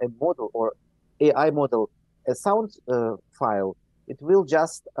a model or AI model a sound file, it will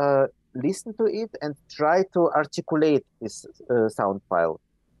just listen to it and try to articulate this sound file.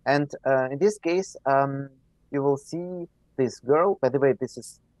 And in this case, you will see this girl. By the way, this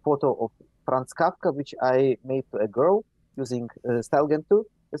is photo of Franz Kafka, which I made to a girl using StyleGen2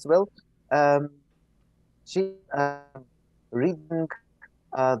 as well. She reading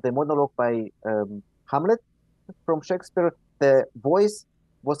the monologue by Hamlet from Shakespeare. The voice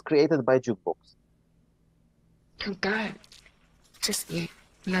was created by Jukebox. Oh God, just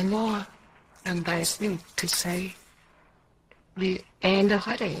no more than thing to say. We end the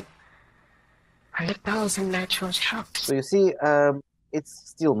headache. 100,000 natural shocks. So you see, it's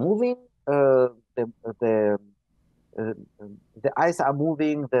still moving. The uh, the eyes are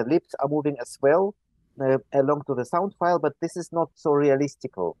moving, the lips are moving as well along to the sound file, but this is not so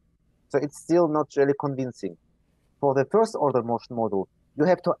realistical. So it's still not really convincing. For the first order motion model, you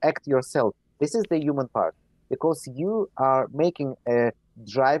have to act yourself. This is the human part, because you are making a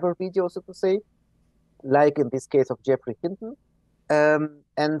driver video, so to say, like in this case of Jeffrey Hinton.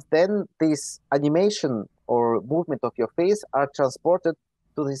 And then this animation or movement of your face are transported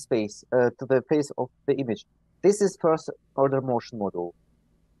to this face, to the face of the image. This is first order motion model.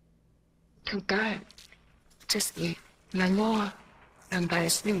 To God, just my Lord, and by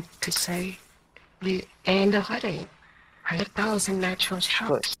him to say, we end the headache, 100,000 natural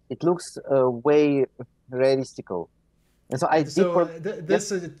shocks. So it looks way realistical. And so I So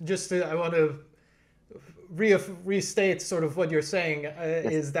this is just, I want to restate sort of what you're saying,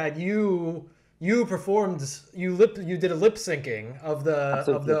 is that you performed, you did a lip syncing of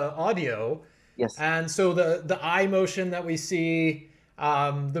the audio. Yes. And so the eye motion that we see,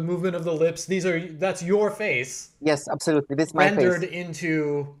 the movement of the lips, that's your face. Yes, absolutely. This is my rendered face.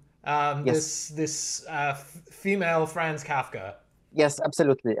 Into this female Franz Kafka. Yes,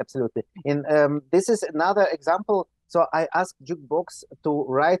 absolutely, absolutely. And this is another example. So I asked Jukebox to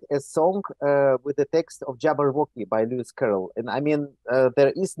write a song with the text of Jabberwocky by Lewis Carroll. And I mean,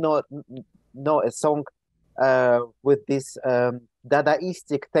 there is no a song with this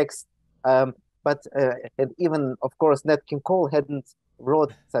Dadaistic text. But and even, of course, Nat King Cole hadn't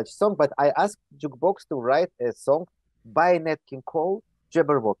wrote such song. But I asked Jukebox to write a song by Nat King Cole,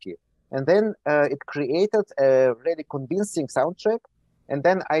 Jabberwocky. And then it created a really convincing soundtrack. And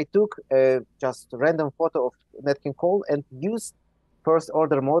then I took just a random photo of Nat King Cole and used first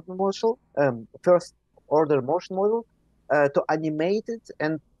order motion model to animate it.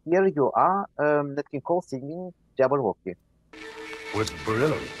 And here you are, Nat King Cole singing Jabberwocky. With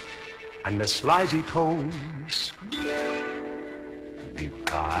brilliant and the slidey toes,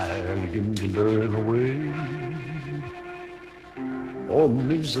 beguiled him to learn away.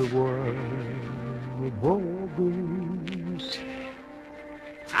 On is the world of baubles,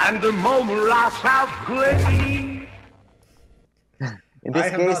 and the moment laughs out glee. I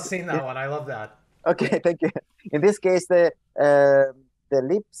have not seen that one. I love that. Okay, thank you. In this case, the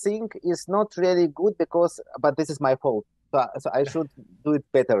lip sync is not really good but this is my fault. So I should do it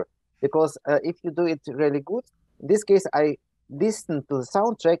better, because if you do it really good, in this case, I listened to the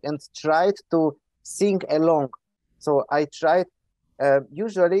soundtrack and tried to sing along. So I tried.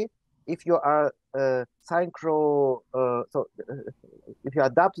 Usually, if you are synchro, if you are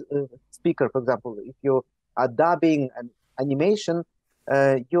dub speaker, for example, if you are dubbing an animation,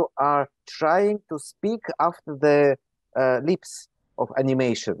 you are trying to speak after the lips of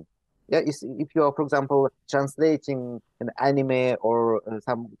animation. Yeah, if you are, for example, translating an anime or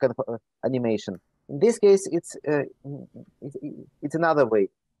some kind of animation. In this case, it's another way.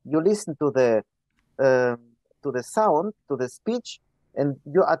 You listen to the sound, to the speech, and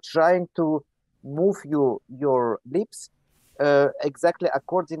you are trying to move your lips exactly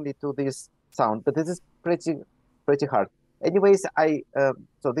accordingly to this sound. But this is pretty hard. Anyways,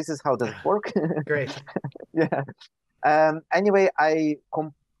 so this is how does it work. Great. Yeah. Anyway, I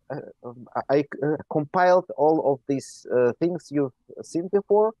compiled all of these things you've seen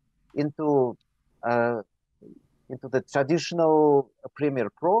before into the traditional Premiere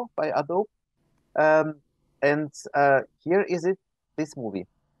Pro by Adobe. And here is this movie.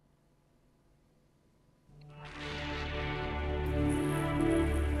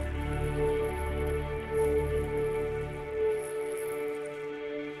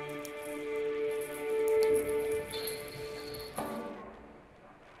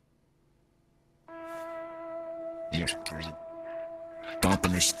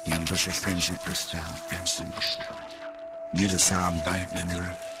 Doppelst jüdische Friendship-Christian, jede Samen bei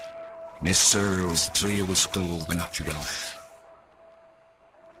mir, Mr. Three was still when up you go.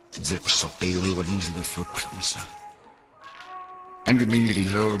 Zip so daily what into the footprints. And immediately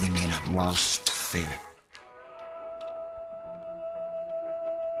loading in a lost fear.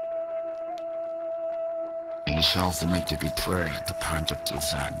 Himself the make to be prayed at the point of the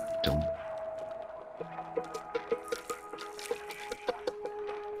sun. Don't.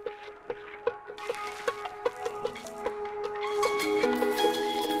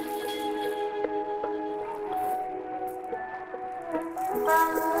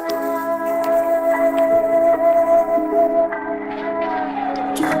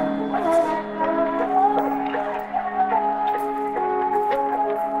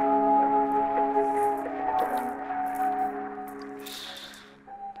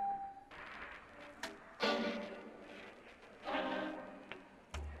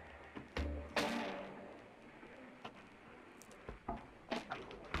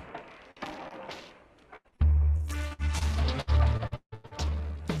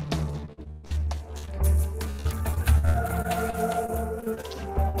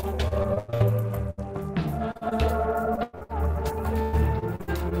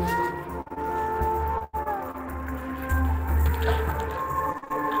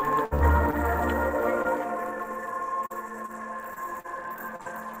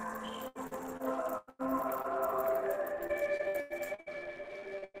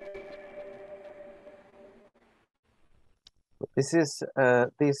 this is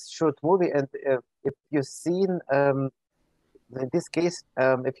this short movie, and if you've seen, in this case,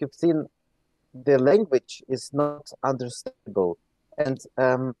 if you've seen, the language is not understandable, and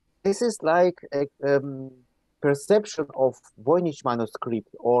this is like a perception of Voynich manuscript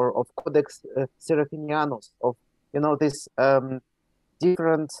or of Codex Seraphinianus, of this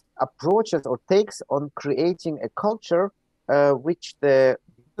different approaches or takes on creating a culture which the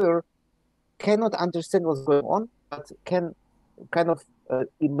viewer cannot understand what's going on, but can kind of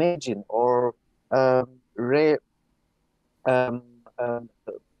imagine or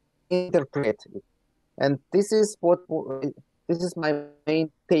interpret it. And this is my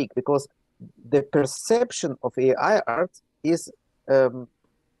main take, because the perception of AI art is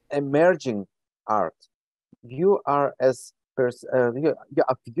emerging art. You are as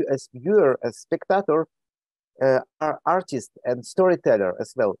viewer, as spectator, are artist and storyteller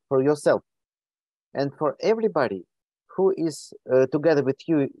as well for yourself, and for everybody who is together with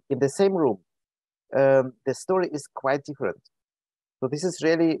you in the same room. The story is quite different. So this is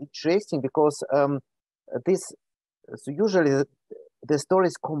really interesting, because usually the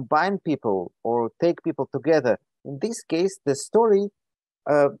stories combine people or take people together. In this case, the story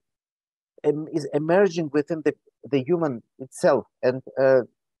is emerging within the human itself, and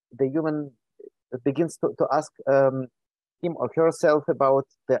the human begins to ask him or herself about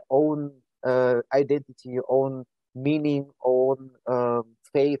their own identity, own meaning, own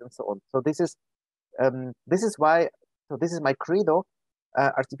faith, and so on. So this is why. So this is my credo.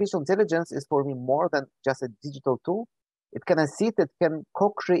 Artificial intelligence is for me more than just a digital tool. It can assist, it can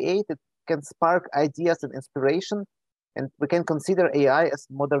co-create, it can spark ideas and inspiration, and we can consider AI as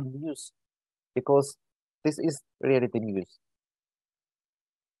modern muse, because this is really the muse.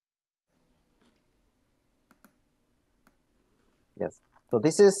 Yes. So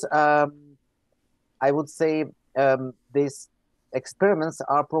this is, I would say, these experiments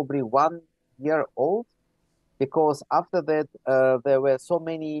are probably 1 year old, because after that there were so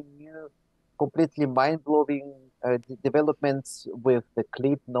many new, completely mind-blowing developments with the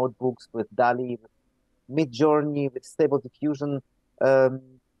Clip notebooks, with DALL-E, with Midjourney, with Stable Diffusion.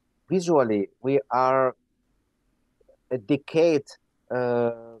 Visually, we are a decade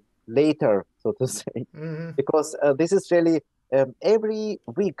later, so to say, because this is really every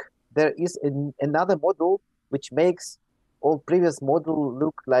week there is another model which makes all previous model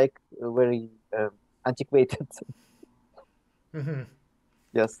look like very antiquated.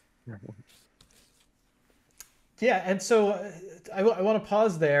 Yes. Yeah, and so I want to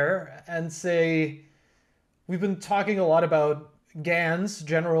pause there and say, we've been talking a lot about GANs,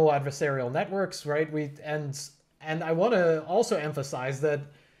 general adversarial networks, right? And I want to also emphasize that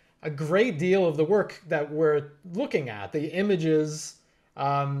a great deal of the work that we're looking at, the images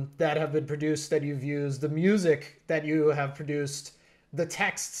that have been produced that you've used, the music that you have produced, the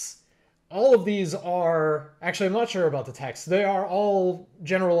texts, all of these are, actually I'm not sure about the text, they are all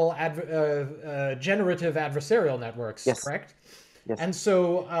generative adversarial networks, yes. Correct? Yes. And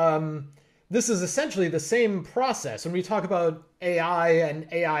so this is essentially the same process. When we talk about AI and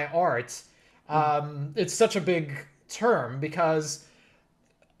AI art, it's such a big term, because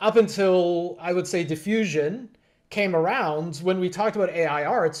up until, I would say, diffusion came around, when we talked about AI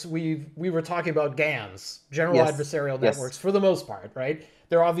arts, we were talking about GANs, general adversarial networks, for the most part, right?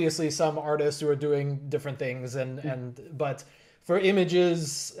 There are obviously some artists who are doing different things, but for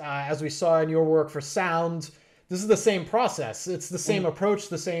images, as we saw in your work, for sound, this is the same process. It's the same approach,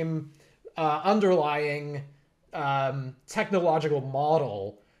 the same underlying technological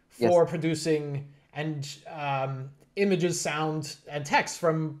model for producing images, sound, and text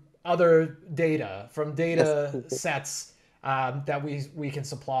from other data, from data sets that we can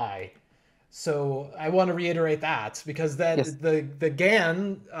supply. So I want to reiterate that, because the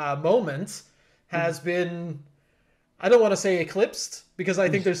GAN moment has been, I don't want to say eclipsed, because I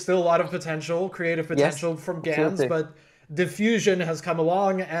think there's still a lot of potential, creative potential from GANs, but diffusion has come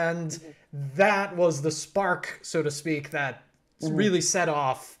along, and that was the spark, so to speak, that really set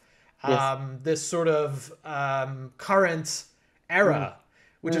off this sort of current era,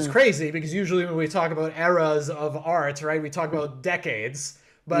 which is crazy, because usually when we talk about eras of art, right, we talk about decades.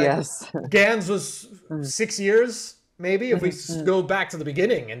 But GANs was 6 years, maybe, if we go back to the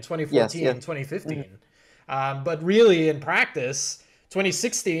beginning in 2014 and 2015. But really, in practice,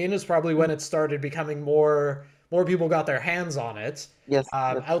 2016 is probably when it started becoming more people got their hands on it.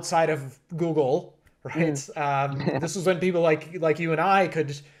 Outside of Google, right? This was when people like you and I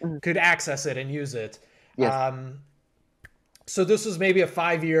could access it and use it. So this was maybe a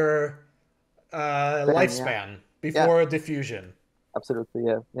 5-year lifespan before diffusion. Absolutely,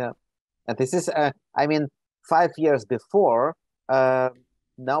 yeah. And this is, I mean, 5 years before,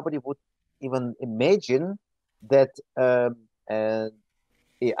 nobody would even imagine that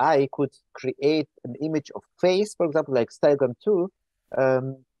AI could create an image of face, for example, like Stylegram 2,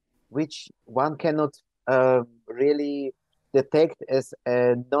 which one cannot really detect as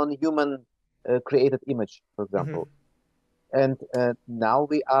a non-human created image, for example. And now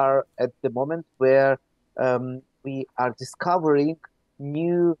we are at the moment where we are discovering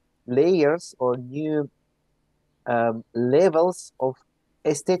new layers or new levels of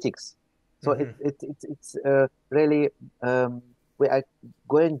aesthetics. So it's really we are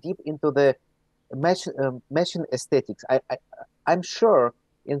going deep into the machine aesthetics. I'm sure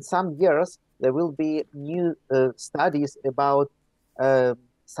in some years there will be new studies about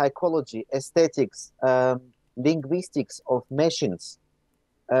psychology, aesthetics, linguistics of machines,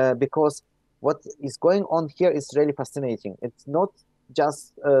 because what is going on here is really fascinating. It's not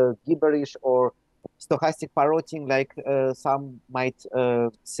just gibberish or stochastic parroting like some might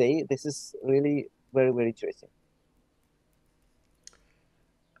say. This is really very, very interesting.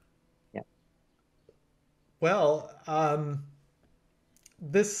 Yeah. Well,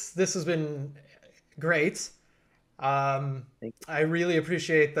 this has been great. I really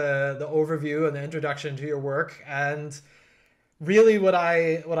appreciate the overview and the introduction to your work, and really what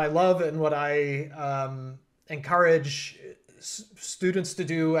I love and what I encourage students to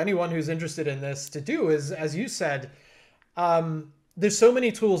do, anyone who's interested in this to do, is, as you said, there's so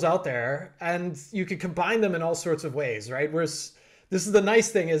many tools out there, and you can combine them in all sorts of ways, right? This is the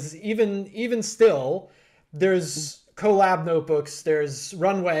nice thing, is even still, there's Colab notebooks, there's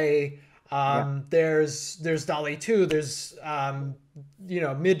Runway, there's DALL-E 2, there's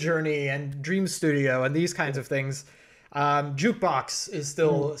Midjourney and Dream Studio and these kinds of things. Jukebox is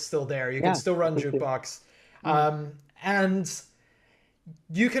still there. You can still run Jukebox. And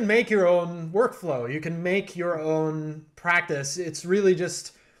you can make your own workflow. You can make your own practice. It's really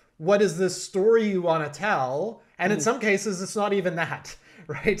just, what is the story you want to tell? And in some cases, it's not even that,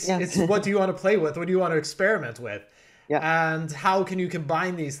 right? It's what do you want to play with? What do you want to experiment with? And how can you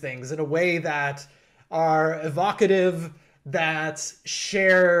combine these things in a way that are evocative, that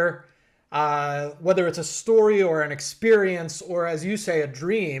share, whether it's a story or an experience, or, as you say, a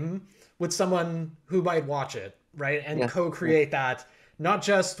dream, with someone who might watch it, right? And co-create that, not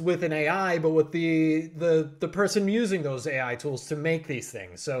just with an AI, but with the person using those AI tools to make these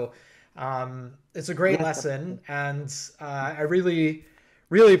things. So it's a great lesson, and I really,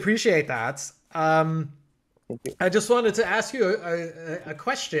 really appreciate that. I just wanted to ask you a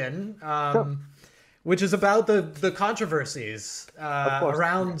question, which is about the controversies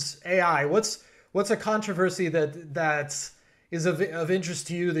around AI. What's a controversy that is of interest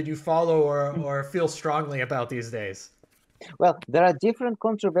to you, that you follow or feel strongly about these days? Well, there are different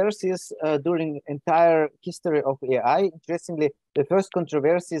controversies during entire history of AI. Interestingly, the first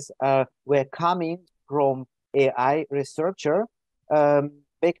controversies were coming from AI researcher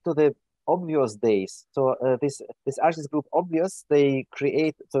back to the Obvious days. So this artist group Obvious, they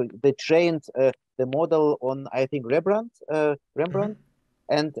trained the model on, I think, Rembrandt,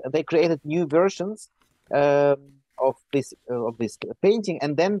 and they created new versions of this painting,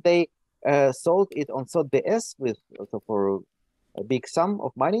 and then they sold it on SOTBS for a big sum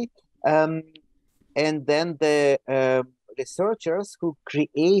of money, and then the researchers who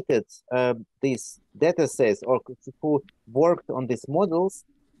created these data sets, or who worked on these models,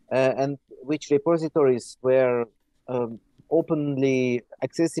 and which repositories were openly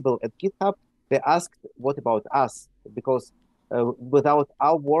accessible at GitHub, they asked, what about us? Because without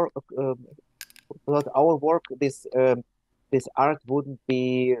our work, this art wouldn't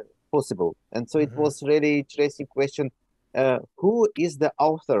be possible. And so it was really interesting question: who is the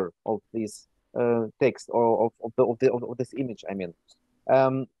author of this text, or of this image? I mean,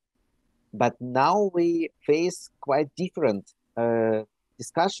 but now we face quite different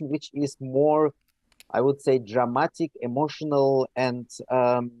discussion, which is more, I would say, dramatic, emotional, and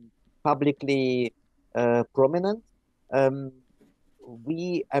publicly prominent.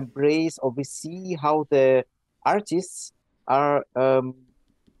 We embrace, or we see how the artists are,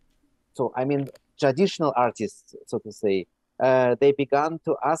 so I mean, traditional artists, so to say, they began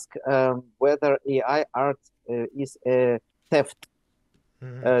to ask whether AI art is a theft.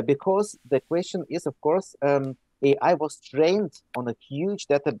 Because the question is, of course, AI was trained on a huge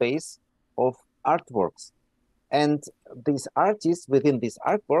database of artworks. And these artists within these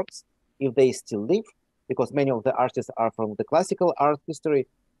artworks, if they still live, because many of the artists are from the classical art history,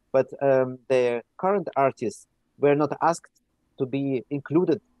 but the current artists were not asked to be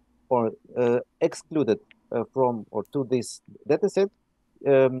included or excluded from or to this dataset.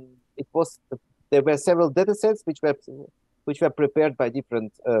 There were several datasets which were which were prepared by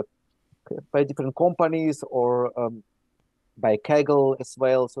different companies or by Kaggle as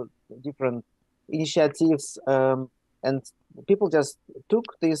well. So different initiatives, and people just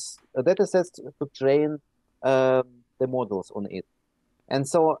took these data sets to train the models on it. And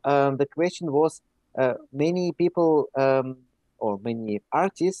so the question was, many people or many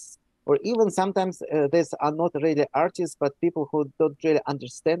artists, or even sometimes these are not really artists, but people who don't really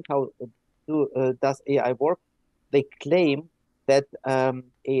understand how does AI work, they claim that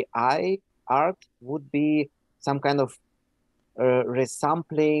AI art would be some kind of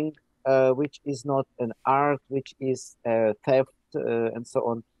resampling, which is not an art, which is theft, and so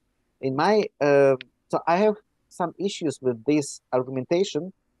on. In my so I have some issues with this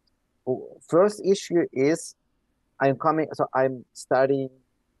argumentation. First issue is I'm studying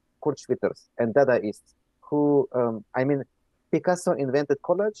Kurt Schwitters and Dadaists, who I mean, Picasso invented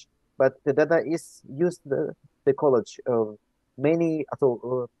collage, but the Dadaists used the collage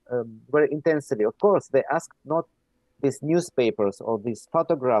very intensely. Of course, they asked not these newspapers or these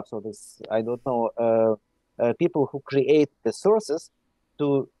photographs or this, I don't know, people who create the sources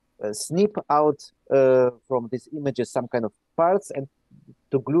to snip out from these images some kind of parts and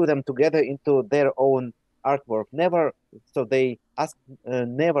to glue them together into their own artwork. Never, so they ask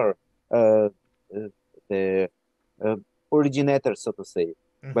never the originator, so to say.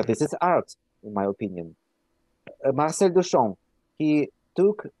 Mm-hmm. But this is art, in my opinion. Marcel Duchamp, he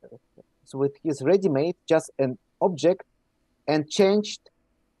took with his ready-made just an object and changed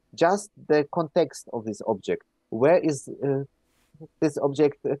just the context of this object. Where is this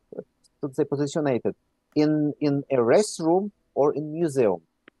object, to say, positioned? In a restroom or in museum?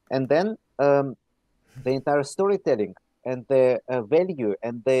 And then the entire storytelling and the value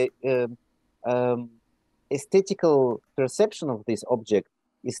and the aesthetical perception of this object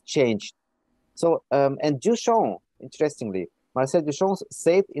is changed. So, and Duchamp, interestingly, Marcel Duchamp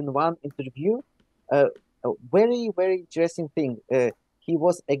said in one interview a very, very interesting thing. He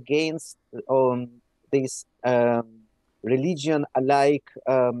was against this religion-alike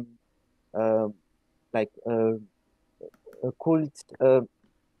cult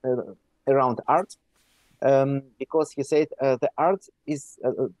around art, because he said the art is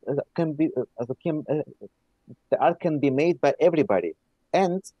the art can be made by everybody,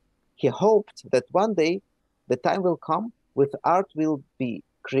 and he hoped that one day the time will come when art will be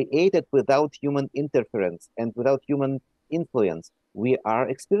created without human interference and without human influence. We are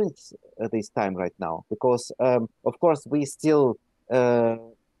experiencing this time right now because, of course, we still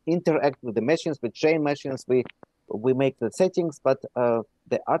interact with the machines, we train machines, we make the settings, but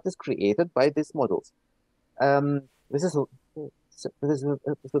the art is created by these models. This is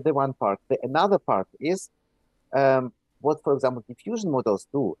the one part. The another part is what, for example, diffusion models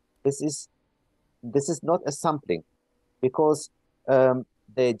do. This is not a sampling, because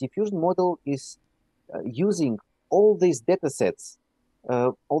the diffusion model is using all these data sets,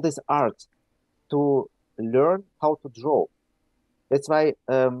 all this art, to learn how to draw. That's why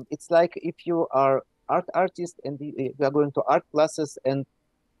it's like if you are art artist and you are going to art classes and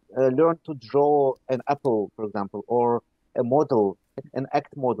learn to draw an apple, for example, or a model, an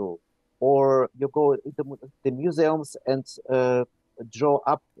act model, or you go into the museums and draw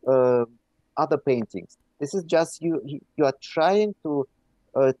up other paintings. This is just you are trying to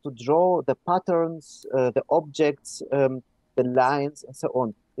draw the patterns, the objects, the lines, and so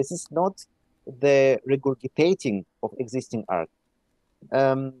on. This is not the regurgitating of existing art.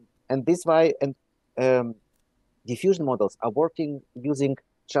 And this why diffusion models are working using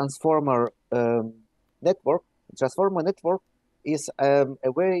transformer network. Transformer network is a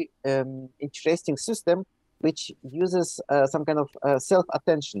very interesting system which uses some kind of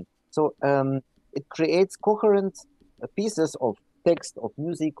self-attention. So it creates coherent pieces of text, of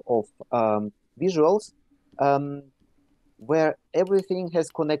music, of visuals, where everything has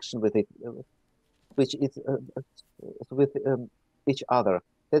connection with it, which is with each other.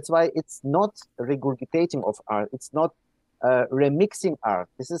 That's why it's not regurgitating of art. It's not remixing art.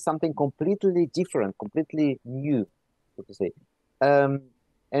 This is something completely different, completely new, so to say.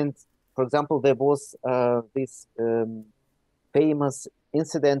 And for example, there was this famous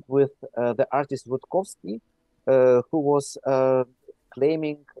incident with the artist Rutkowski, who was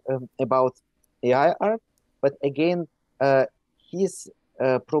claiming about AI art, but again, his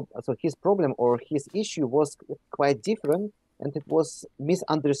problem or his issue was quite different, and it was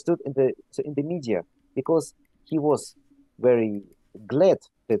misunderstood in the media, because he was very glad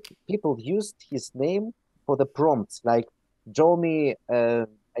that people used his name for the prompts, like draw me a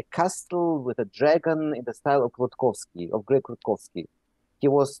castle with a dragon in the style of Rutkowski, of Greg Rutkowski. He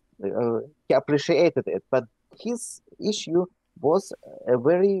appreciated it, but his issue was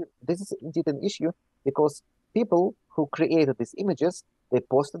this is indeed an issue because people who created these images, they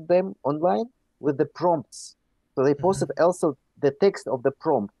posted them online with the prompts. So they posted also the text of the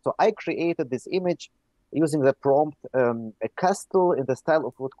prompt. So I created this image using the prompt, a castle in the style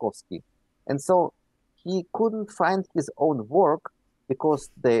of Rutkovsky. And so he couldn't find his own work because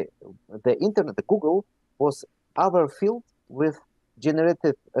the internet, the Google, was overfilled with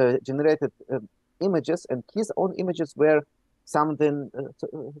generated images, and his own images were something,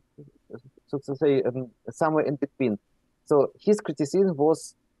 so to say, somewhere in between. So his criticism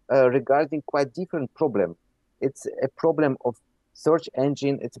was regarding quite different problem. It's a problem of search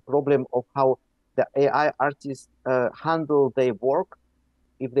engine. It's a problem of how the AI artists handle their work.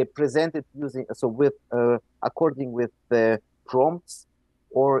 If they present it using according with the prompts,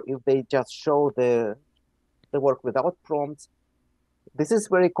 or if they just show the work without prompts. This is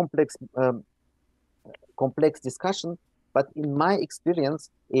very complex discussion. But in my experience,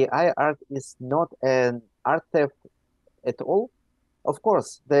 AI art is not an art theft at all. Of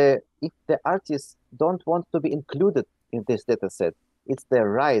course, if the artists don't want to be included in this data set, it's their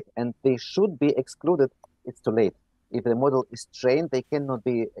right, and they should be excluded. It's too late. If the model is trained, they cannot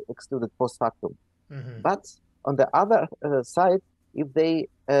be excluded post factum. But on the other side, if they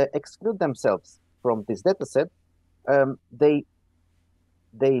exclude themselves from this data set, they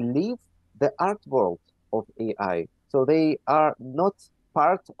leave the art world of AI. So they are not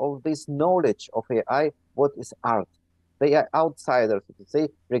part of this knowledge of AI, what is art. They are outsiders, so to say,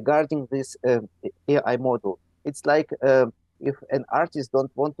 regarding this AI model. It's like if an artist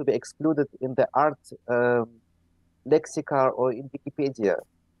don't want to be excluded in the art lexica or in Wikipedia,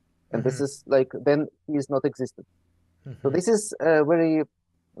 and this is like, then he is not existed. So this is a very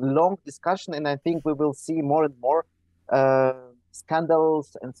long discussion, and I think we will see more and more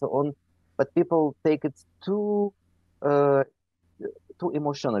scandals and so on, but people take it too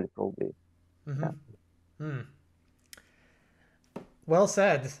emotionally, probably. Well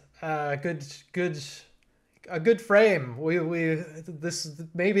said. A good frame.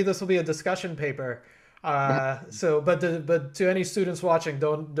 Maybe this will be a discussion paper. But to any students watching,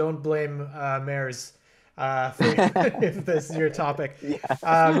 don't blame MERZ if this is your topic.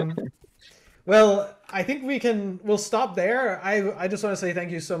 Well, I think we'll stop there. I just want to say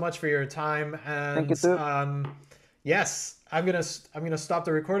thank you so much for your time, and thank you too. Yes, I'm gonna stop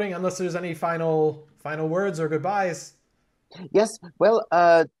the recording unless there's any final words or goodbyes. Yes, well,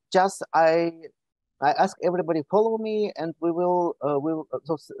 just I ask everybody follow me, and we'll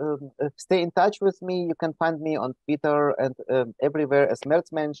stay in touch with me. You can find me on Twitter and everywhere as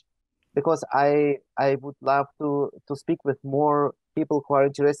Merzmensch, because I would love to speak with more people who are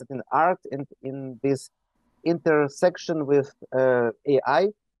interested in art and in this intersection with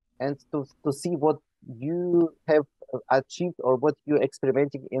AI, and to see what you have achieved or what you're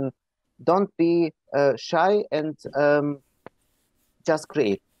experimenting in. Don't be shy, and just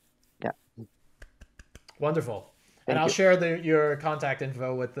create. Yeah. Wonderful. And I'll share your contact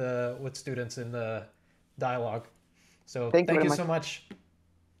info with students in the dialogue. So thank you so much.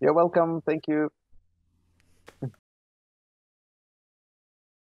 You're welcome. Thank you.